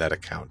money from that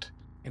account.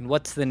 And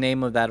what's the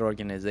name of that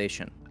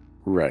organization?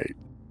 Right.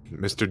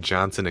 Mr.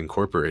 Johnson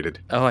Incorporated.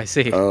 Oh, I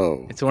see.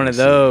 Oh. It's one I of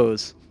see.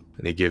 those.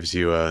 And he gives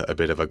you a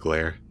bit of a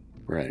glare.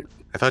 Right.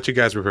 I thought you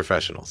guys were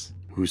professionals.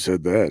 Who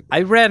said that?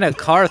 I ran a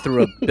car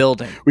through a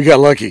building We got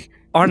lucky.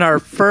 on our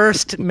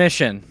first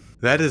mission.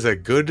 That is a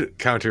good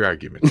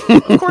counter-argument.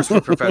 Of course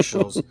we're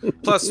professionals.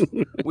 Plus,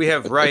 we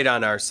have right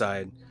on our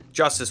side.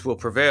 Justice will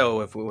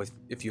prevail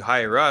if you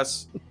hire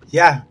us.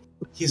 Yeah,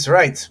 he's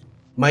right.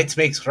 Might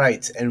makes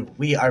right, and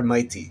we are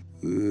mighty.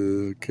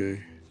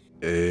 Okay.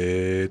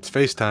 It's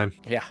FaceTime.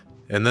 Yeah.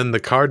 And then the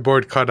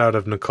cardboard cutout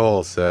of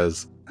Nicole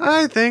says,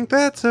 I think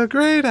that's a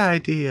great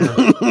idea.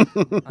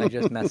 I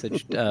just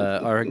messaged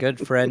our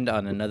good friend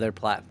on another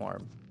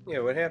platform. Yeah,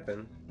 what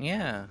happened?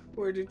 Yeah.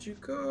 Where did you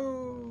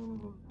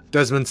go?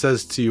 Desmond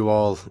says to you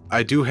all,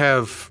 I do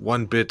have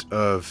one bit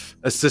of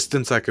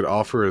assistance I could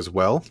offer as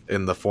well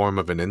in the form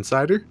of an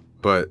insider,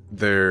 but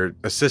their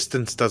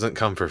assistance doesn't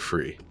come for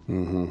free.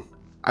 Mm-hmm.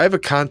 I have a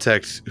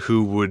contact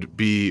who would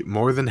be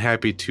more than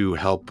happy to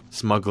help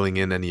smuggling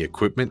in any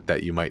equipment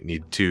that you might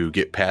need to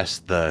get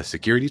past the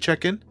security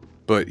check-in,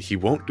 but he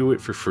won't do it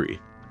for free.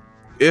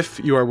 If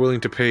you are willing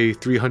to pay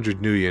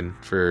 300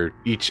 nuyen for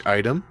each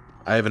item,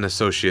 I have an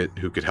associate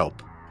who could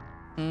help.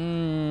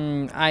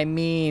 I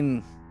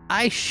mean,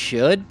 I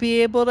should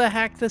be able to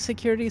hack the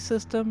security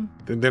system.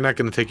 They're not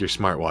going to take your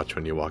smartwatch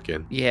when you walk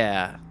in.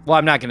 Yeah. Well,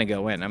 I'm not going to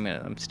go in.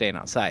 I'm staying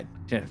outside.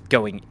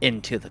 Going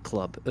into the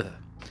club. Ugh.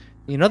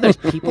 You know there's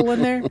people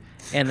in there,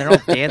 and they're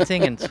all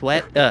dancing and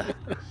sweat. Ugh.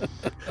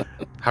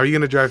 How are you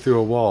going to drive through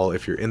a wall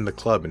if you're in the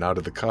club and out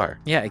of the car?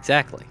 Yeah,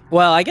 exactly.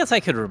 Well, I guess I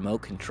could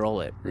remote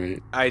control it.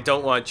 Right. I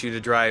don't want you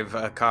to drive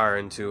a car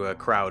into a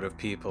crowd of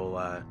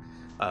people.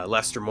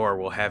 Lester Moore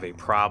will have a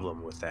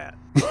problem with that.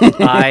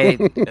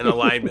 An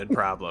alignment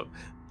problem.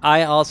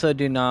 I also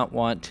do not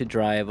want to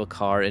drive a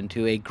car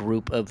into a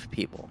group of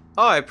people.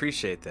 Oh, I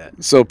appreciate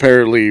that. So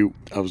apparently,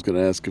 I was going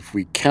to ask if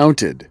we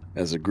counted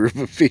as a group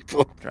of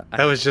people.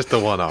 That was just a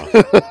one-off.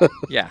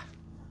 Yeah.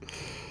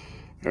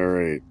 All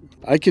right.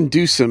 I can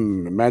do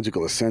some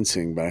magical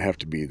sensing, but I have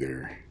to be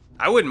there.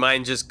 I wouldn't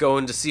mind just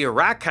going to see a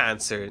rock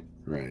concert.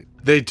 Right.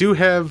 They do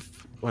have,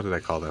 what did I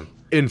call them?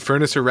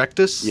 Infernus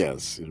Erectus?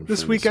 Yes.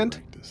 This Infernus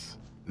weekend? Erectus.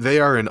 They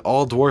are an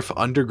all-dwarf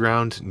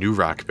underground new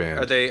rock band.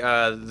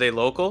 Are they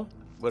local?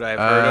 Would I have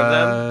heard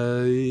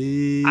of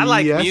them? I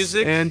like yes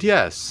music. And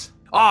yes.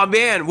 Oh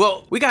man,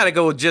 well, we gotta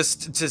go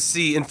just to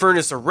see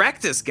Infernus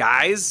Erectus,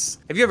 guys.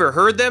 Have you ever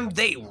heard them?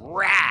 They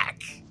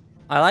rack.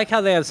 I like how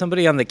they have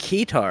somebody on the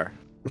keytar,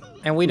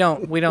 and we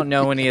don't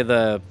know any of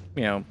the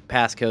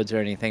passcodes or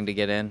anything to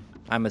get in.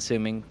 I'm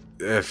assuming.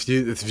 If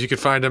you could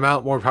find them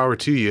out, more power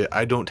to you.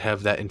 I don't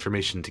have that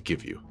information to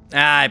give you.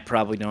 I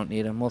probably don't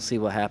need them. We'll see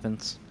what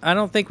happens. I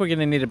don't think we're going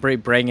to need to be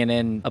bringing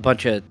in a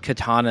bunch of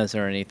katanas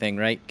or anything,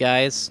 right,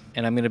 guys?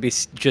 And I'm going to be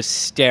just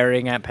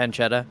staring at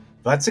Panchetta.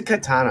 What's a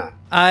katana?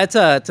 It's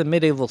a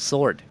medieval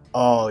sword.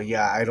 Oh,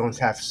 yeah, I don't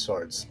have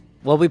swords.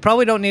 Well, we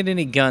probably don't need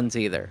any guns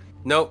either.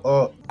 Nope.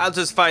 Oh, I'll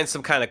just find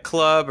some kind of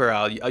club, or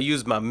I'll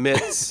use my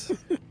mitts.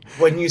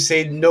 when you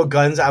say no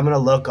guns, I'm going to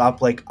look up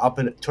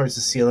towards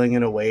the ceiling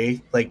in a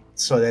way,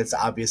 so that it's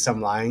obvious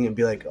I'm lying, and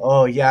be like,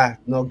 oh, yeah,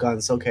 no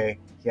guns, okay,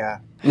 yeah.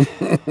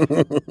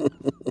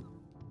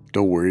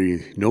 Don't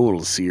worry, no one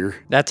will see her.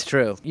 That's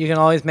true. You can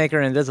always make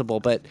her invisible,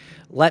 but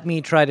let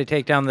me try to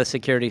take down the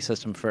security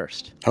system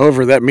first.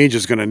 However, that mage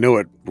is going to know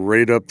it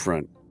right up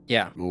front.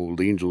 Yeah. Old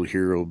Angel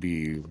here will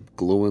be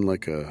glowing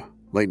like a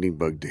lightning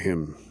bug to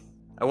him.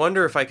 I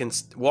wonder if I can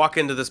walk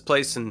into this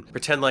place and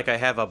pretend like I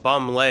have a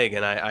bum leg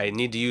and I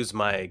need to use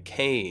my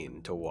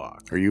cane to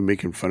walk. Are you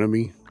making fun of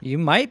me? You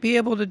might be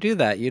able to do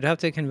that. You'd have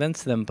to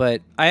convince them,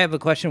 but I have a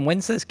question.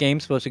 When's this game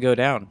supposed to go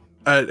down?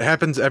 It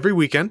happens every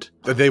weekend.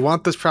 They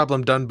want this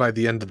problem done by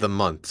the end of the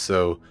month.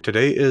 So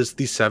today is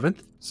the 7th.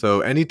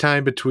 So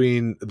anytime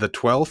between the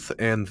 12th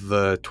and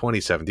the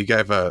 27th, you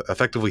have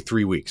effectively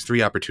 3 weeks,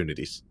 3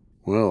 opportunities.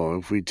 Well,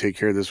 if we take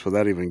care of this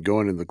without even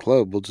going in the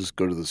club, we'll just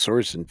go to the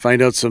source and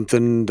find out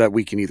something that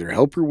we can either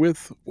help her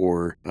with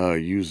or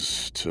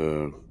use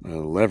to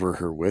lever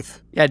her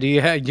with. Yeah, do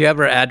you have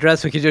her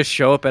address? We could just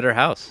show up at her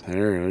house.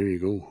 There you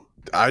go.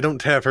 I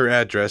don't have her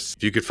address.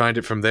 If you could find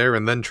it from there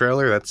and then trail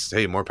her, that's,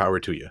 hey, more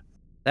power to you.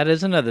 That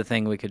is another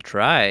thing we could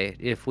try.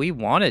 If we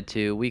wanted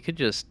to, we could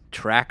just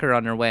track her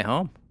on her way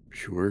home.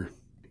 Sure.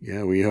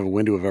 Yeah, we have a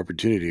window of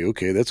opportunity.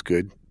 Okay, that's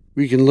good.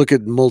 We can look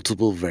at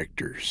multiple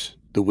vectors.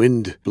 The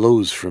wind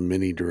blows from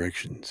many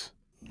directions.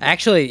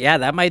 Actually, yeah,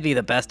 that might be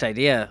the best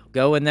idea.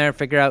 Go in there,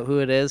 figure out who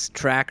it is,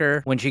 track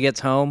her when she gets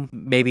home,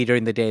 maybe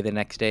during the day the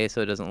next day,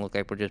 so it doesn't look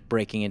like we're just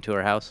breaking into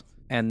her house.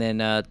 And then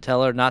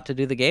tell her not to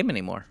do the game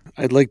anymore.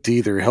 I'd like to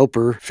either help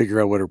her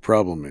figure out what her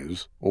problem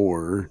is,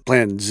 or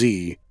plan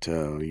Z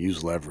to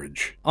use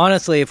leverage.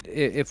 Honestly,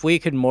 if we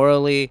could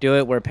morally do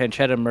it where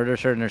Pancetta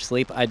murders her in her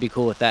sleep, I'd be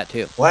cool with that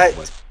too. What?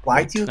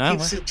 Why do you Oh, keep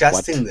what?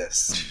 suggesting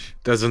this?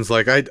 Desmond's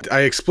like,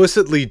 I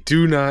explicitly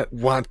do not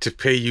want to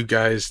pay you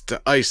guys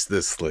to ice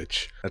this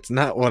Lich. That's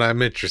not what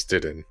I'm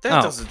interested in. That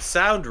Oh. doesn't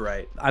sound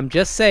right. I'm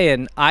just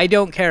saying, I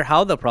don't care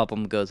how the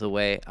problem goes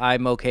away.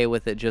 I'm okay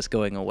with it just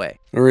going away.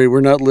 All right,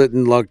 we're not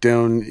letting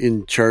Lockdown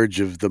in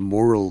charge of the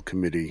moral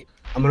committee.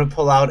 I'm gonna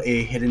pull out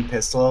a hidden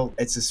pistol.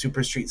 It's a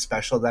Super Street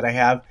special that I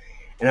have,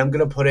 and I'm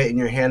gonna put it in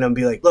your hand and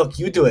be like, "Look,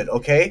 you do it,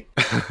 okay?"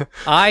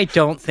 I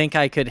don't think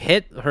I could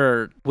hit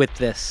her with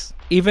this,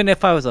 even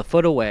if I was a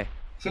foot away.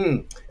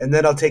 And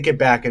then I'll take it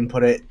back and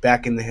put it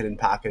back in the hidden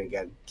pocket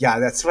again. Yeah,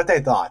 that's what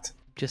I thought.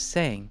 Just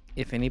saying,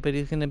 if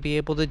anybody's going to be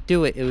able to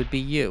do it, it would be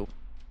you.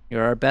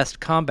 You're our best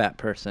combat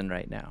person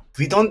right now.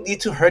 We don't need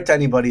to hurt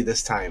anybody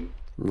this time.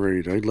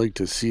 Right, I'd like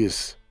to see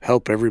us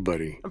help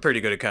everybody. I'm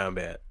pretty good at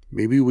combat.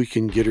 Maybe we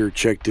can get her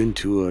checked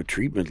into a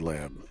treatment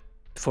lab.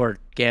 For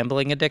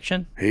gambling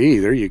addiction? Hey,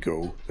 there you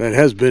go. That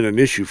has been an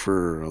issue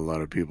for a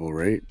lot of people,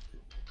 right?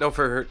 No,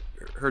 for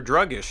her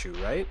drug issue,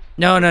 right?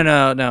 No.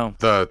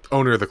 The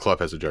owner of the club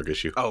has a drug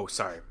issue. Oh,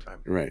 sorry. I'm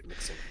Right.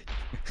 mixing.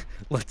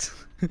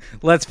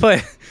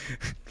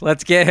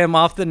 Let's get him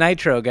off the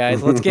nitro,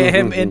 guys. Let's get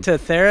him into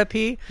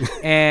therapy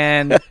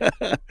and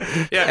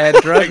Yeah,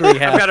 drug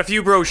rehab. I've got a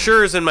few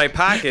brochures in my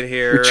pocket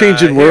here. We're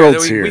changing here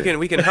worlds that here.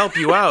 We can help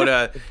you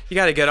out. You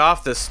got to get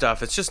off this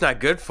stuff. It's just not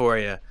good for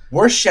you.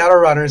 Worst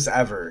Shadowrunners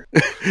ever.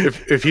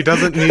 If he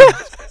doesn't need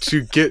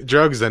to get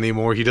drugs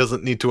anymore, he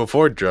doesn't need to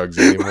afford drugs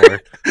anymore.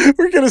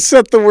 We're going to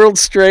set the world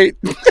straight.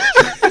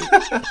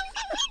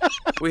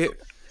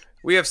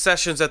 We have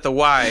sessions at the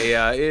Y.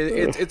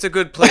 It's a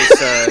good place.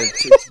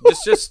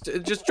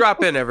 Just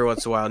drop in every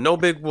once in a while. No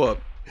big whoop.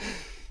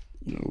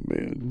 Oh,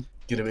 man.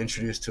 Get them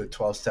introduced to a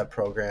 12-step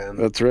program.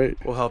 That's right.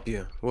 We'll help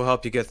you. We'll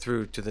help you get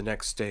through to the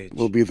next stage.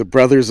 We'll be the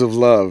brothers of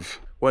love.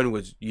 When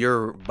was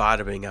your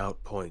bottoming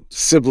out point?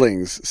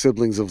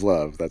 Siblings of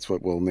love. That's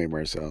what we'll name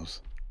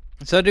ourselves.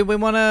 So do we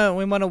wanna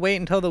wait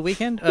until the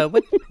weekend?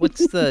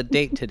 What's the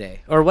date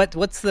today? Or we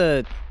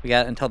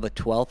got until the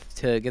 12th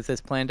to get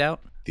this planned out?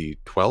 The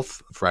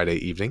 12th, Friday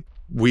evening.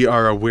 We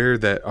are aware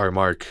that our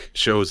mark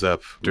shows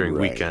up during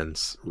Right,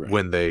 weekends right.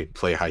 when they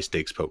play high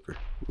stakes poker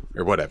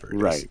or whatever. it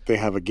is. Right. They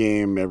have a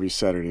game every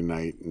Saturday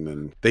night, and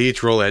then, They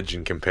each roll edge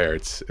and compare.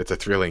 It's a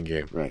thrilling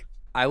game. right.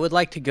 I would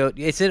like to go.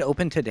 Is it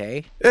open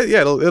today?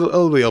 Yeah,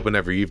 it'll be open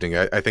every evening.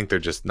 I think they're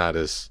just not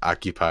as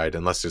occupied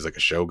unless there's like a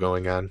show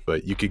going on.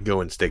 But you could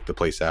go and stake the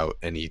place out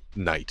any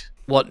night.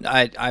 Well,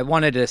 I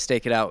wanted to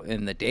stake it out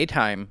in the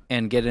daytime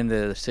and get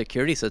into the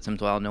security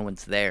systems while no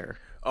one's there.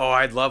 Oh,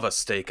 I'd love a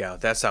stakeout.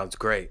 That sounds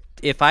great.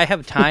 If I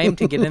have time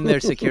to get in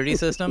their security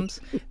systems,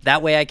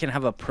 that way I can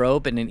have a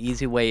probe and an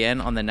easy way in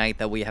on the night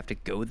that we have to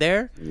go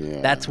there. Yeah.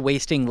 That's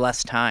wasting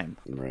less time.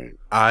 Right.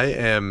 I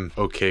am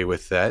okay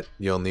with that.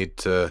 You'll need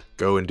to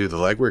go and do the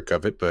legwork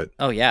of it, but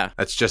Oh, yeah.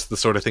 that's just the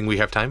sort of thing we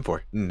have time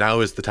for. Now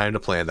is the time to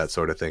plan that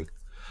sort of thing.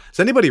 Is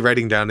anybody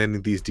writing down any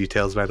of these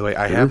details, by the way?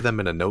 I have them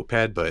in a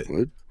notepad, but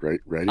What?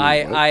 Right.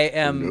 I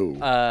am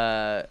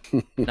No.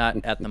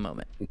 not at the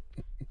moment.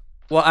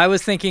 Well, I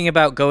was thinking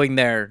about going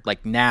there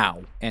like now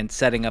and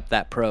setting up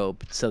that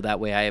probe so that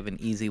way I have an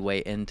easy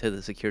way into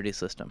the security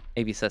system.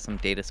 Maybe set some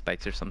data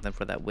spikes or something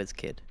for that whiz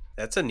kid.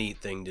 That's a neat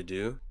thing to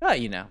do. Oh,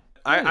 you know.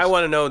 I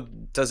want to know,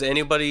 does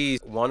anybody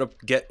want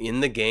to get in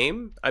the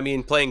game? I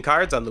mean, playing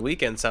cards on the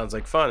weekend sounds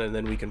like fun, and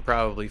then we can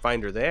probably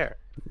find her there.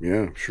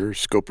 Yeah, sure.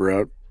 Scope her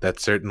out. that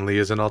certainly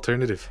is an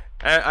alternative.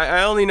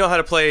 I only know how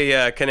to play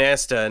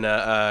Canasta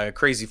and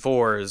Crazy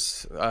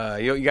Fours.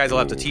 You guys will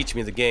have to teach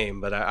me the game,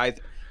 but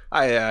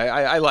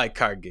I like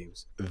card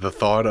games. The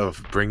thought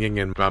of bringing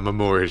in Mama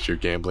Moore as your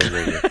gambling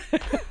ringer.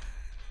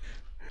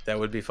 That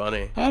would be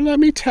funny. Let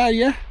me tell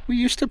you, we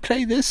used to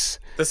play this.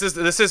 This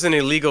is an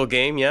illegal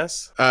game,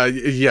 yes?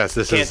 Yes,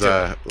 this Can't is. do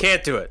it.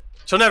 Can't do it.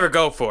 She'll never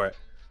go for it.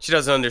 She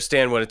doesn't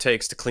understand what it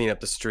takes to clean up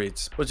the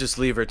streets. We'll just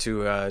leave her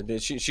to.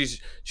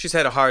 She's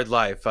had a hard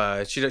life.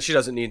 She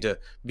doesn't need to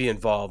be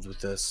involved with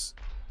this.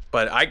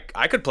 But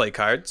I could play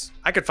cards.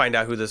 I could find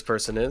out who this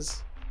person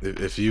is.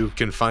 If you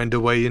can find a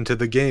way into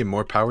the game,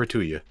 more power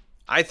to you.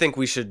 I think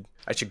I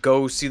should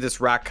go see this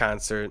rock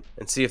concert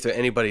and see if there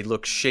anybody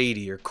looks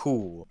shady or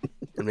cool,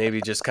 and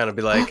maybe just kind of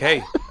be like,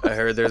 "Hey, I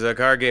heard there's a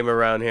card game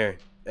around here,"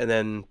 and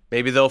then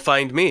maybe they'll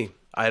find me.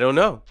 I don't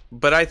know,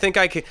 but I think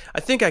I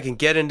can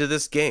get into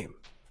this game.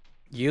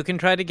 You can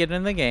try to get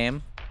in the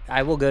game.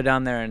 I will go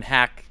down there and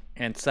hack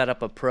and set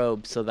up a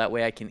probe so that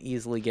way I can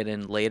easily get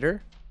in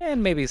later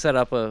and maybe set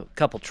up a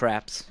couple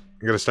traps.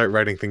 I'm going to start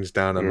writing things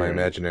down on my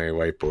imaginary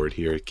whiteboard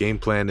here. Game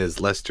plan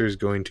is Lester's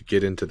going to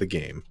get into the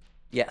game.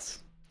 Yes.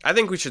 I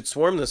think we should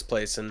swarm this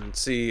place and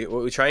see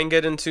what we try and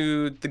get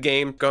into the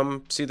game,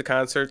 come see the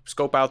concert,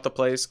 scope out the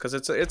place, because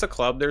it's a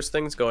club. There's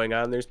things going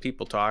on. There's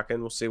people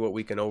talking. We'll see what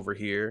we can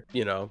overhear,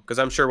 because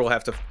I'm sure we'll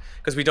have to,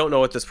 because we don't know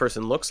what this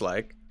person looks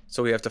like.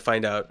 So we have to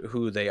find out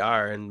who they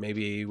are, and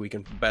maybe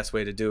best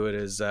way to do it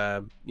is,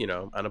 on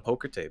a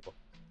poker table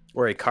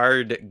or a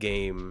card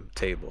game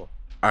table.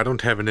 I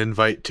don't have an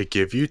invite to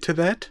give you to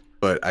that,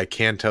 but I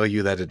can tell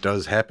you that it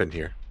does happen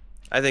here.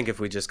 I think if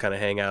we just kind of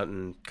hang out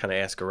and kind of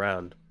ask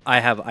around. I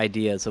have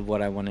ideas of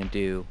what I want to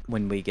do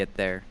when we get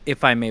there,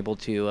 if I'm able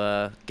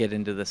to get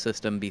into the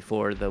system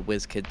before the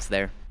whiz kid's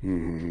there.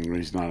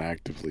 He's not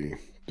actively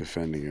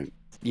defending it.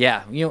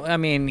 Yeah,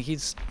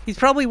 he's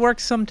probably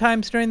works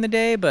sometimes during the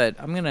day, but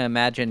I'm going to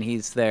imagine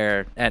he's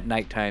there at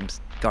night times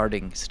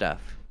guarding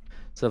stuff.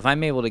 So if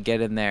I'm able to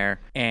get in there,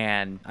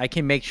 and I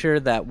can make sure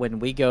that when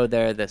we go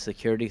there, the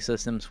security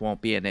systems won't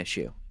be an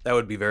issue. That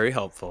would be very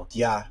helpful.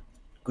 Yeah,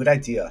 good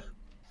idea.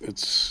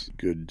 It's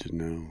good to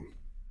know.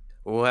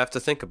 We'll have to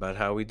think about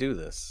how we do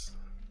this.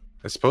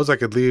 I suppose I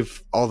could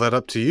leave all that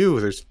up to you.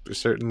 There's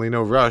certainly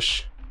no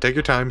rush. Take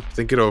your time,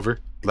 think it over.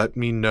 Let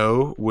me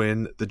know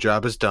when the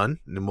job is done,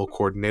 and we'll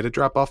coordinate a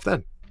drop-off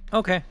then.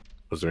 Okay.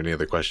 Was there any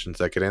other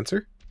questions I could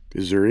answer?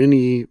 Is there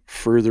any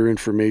further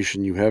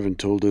information you haven't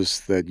told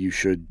us that you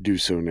should do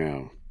so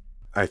now?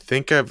 I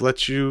think I've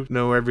let you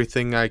know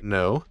everything I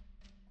know.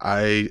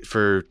 I,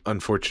 for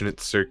unfortunate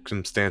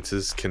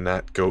circumstances,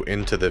 cannot go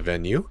into the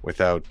venue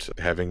without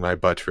having my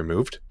butt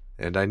removed,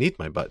 and I need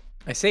my butt.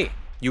 I see.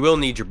 You will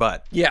need your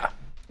butt. Yeah,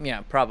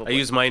 probably. I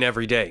use mine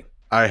every day.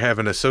 I have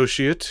an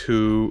associate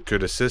who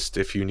could assist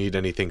if you need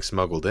anything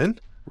smuggled in.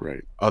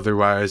 Right.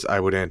 Otherwise, I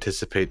would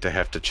anticipate to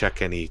have to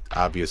check any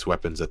obvious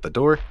weapons at the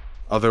door.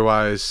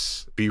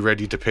 Otherwise, be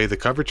ready to pay the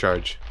cover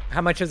charge.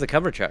 How much is the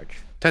cover charge?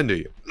 10 to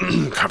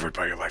you. Covered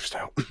by your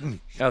lifestyle.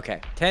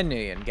 Okay, 10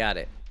 million, got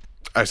it.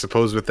 I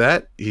suppose with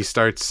that, he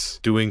starts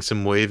doing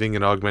some waving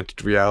in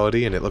augmented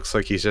reality, and it looks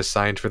like he's just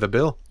signed for the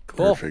bill.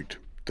 Cool. Perfect.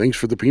 Thanks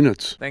for the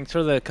peanuts. Thanks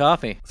for the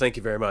coffee. Thank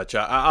you very much.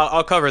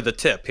 I'll cover the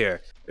tip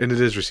here. And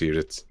it is received.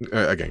 It's,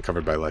 again,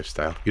 covered by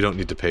lifestyle. You don't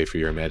need to pay for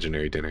your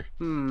imaginary dinner.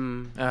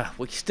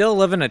 We still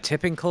live in a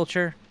tipping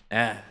culture.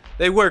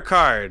 They work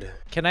hard.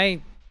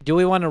 Do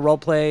we want to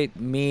roleplay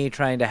me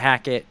trying to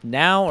hack it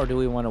now, or do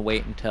we want to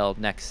wait until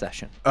next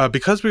session?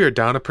 Because we are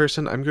down a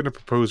person, I'm going to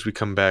propose we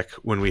come back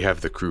when we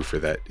have the crew for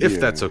that, if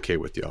that's okay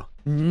with y'all.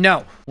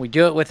 No, we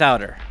do it without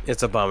her.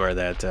 It's a bummer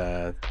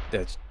that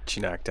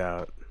she knocked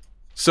out.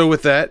 So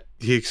with that,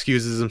 he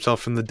excuses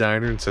himself from the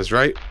diner and says,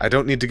 right, I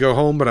don't need to go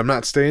home, but I'm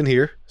not staying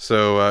here.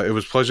 So it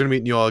was a pleasure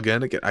meeting you all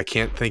again. I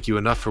can't thank you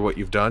enough for what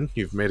you've done.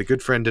 You've made a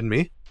good friend in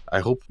me. I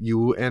hope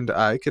you and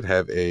I could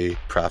have a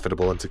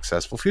profitable and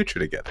successful future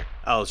together.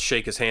 I'll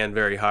shake his hand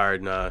very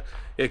hard and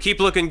keep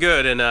looking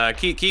good and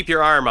keep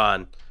your arm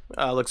on.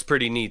 Looks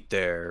pretty neat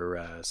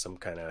there. Some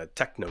kind of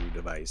techno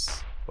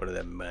device. One of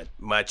them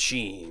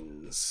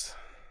machines.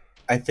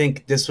 I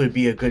think this would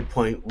be a good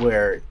point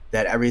where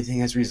that everything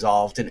has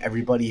resolved and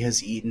everybody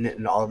has eaten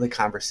and all of the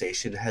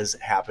conversation has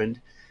happened,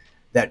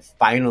 that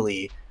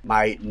finally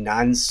my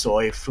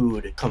non-soy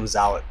food comes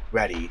out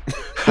ready.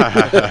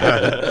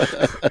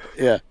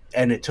 Yeah.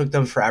 And it took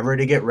them forever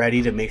to get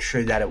ready to make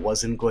sure that it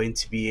wasn't going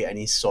to be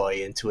any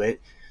soy into it.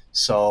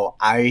 So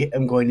I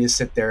am going to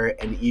sit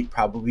there and eat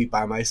probably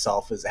by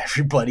myself as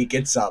everybody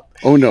gets up.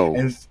 Oh, no.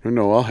 And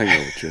No, I'll hang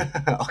out with you.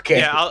 Okay.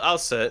 Yeah, I'll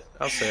sit.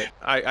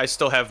 I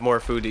still have more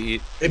food to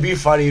eat. It'd be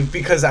funny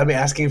because I'm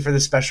asking for the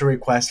special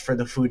request for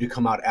the food to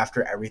come out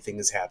after everything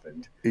has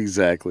happened.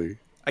 Exactly.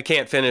 I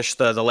can't finish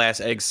the last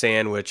egg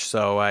sandwich,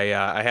 so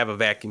I have a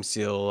vacuum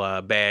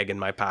seal bag in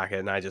my pocket,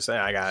 and I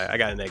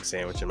got an egg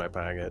sandwich in my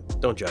pocket.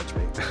 Don't judge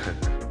me.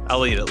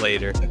 I'll eat it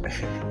later.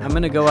 I'm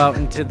going to go out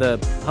into the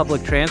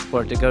public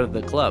transport to go to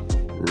the club.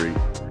 Great.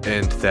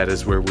 And that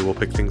is where we will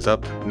pick things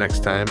up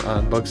next time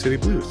on Bug City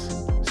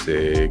Blues.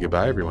 Say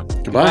goodbye, everyone.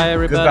 Goodbye. Bye,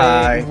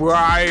 everybody. Goodbye.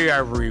 Bye,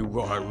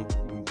 everyone.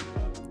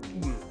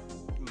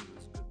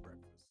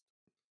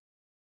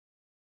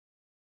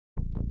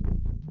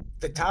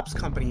 The Topps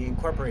Company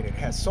Incorporated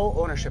has sole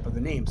ownership of the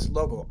names,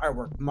 logo,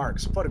 artwork,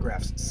 marks,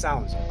 photographs,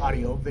 sounds,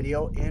 audio,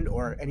 video, and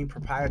or any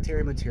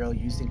proprietary material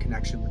used in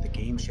connection with the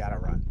game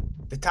Shadowrun.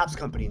 The Topps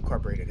Company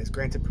Incorporated has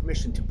granted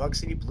permission to Bug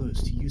City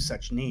Blues to use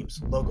such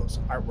names, logos,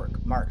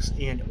 artwork, marks,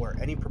 and or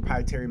any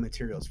proprietary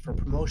materials for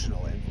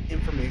promotional and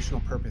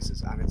informational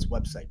purposes on its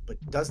website,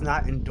 but does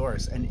not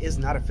endorse and is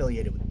not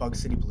affiliated with Bug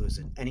City Blues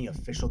in any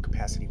official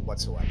capacity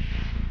whatsoever.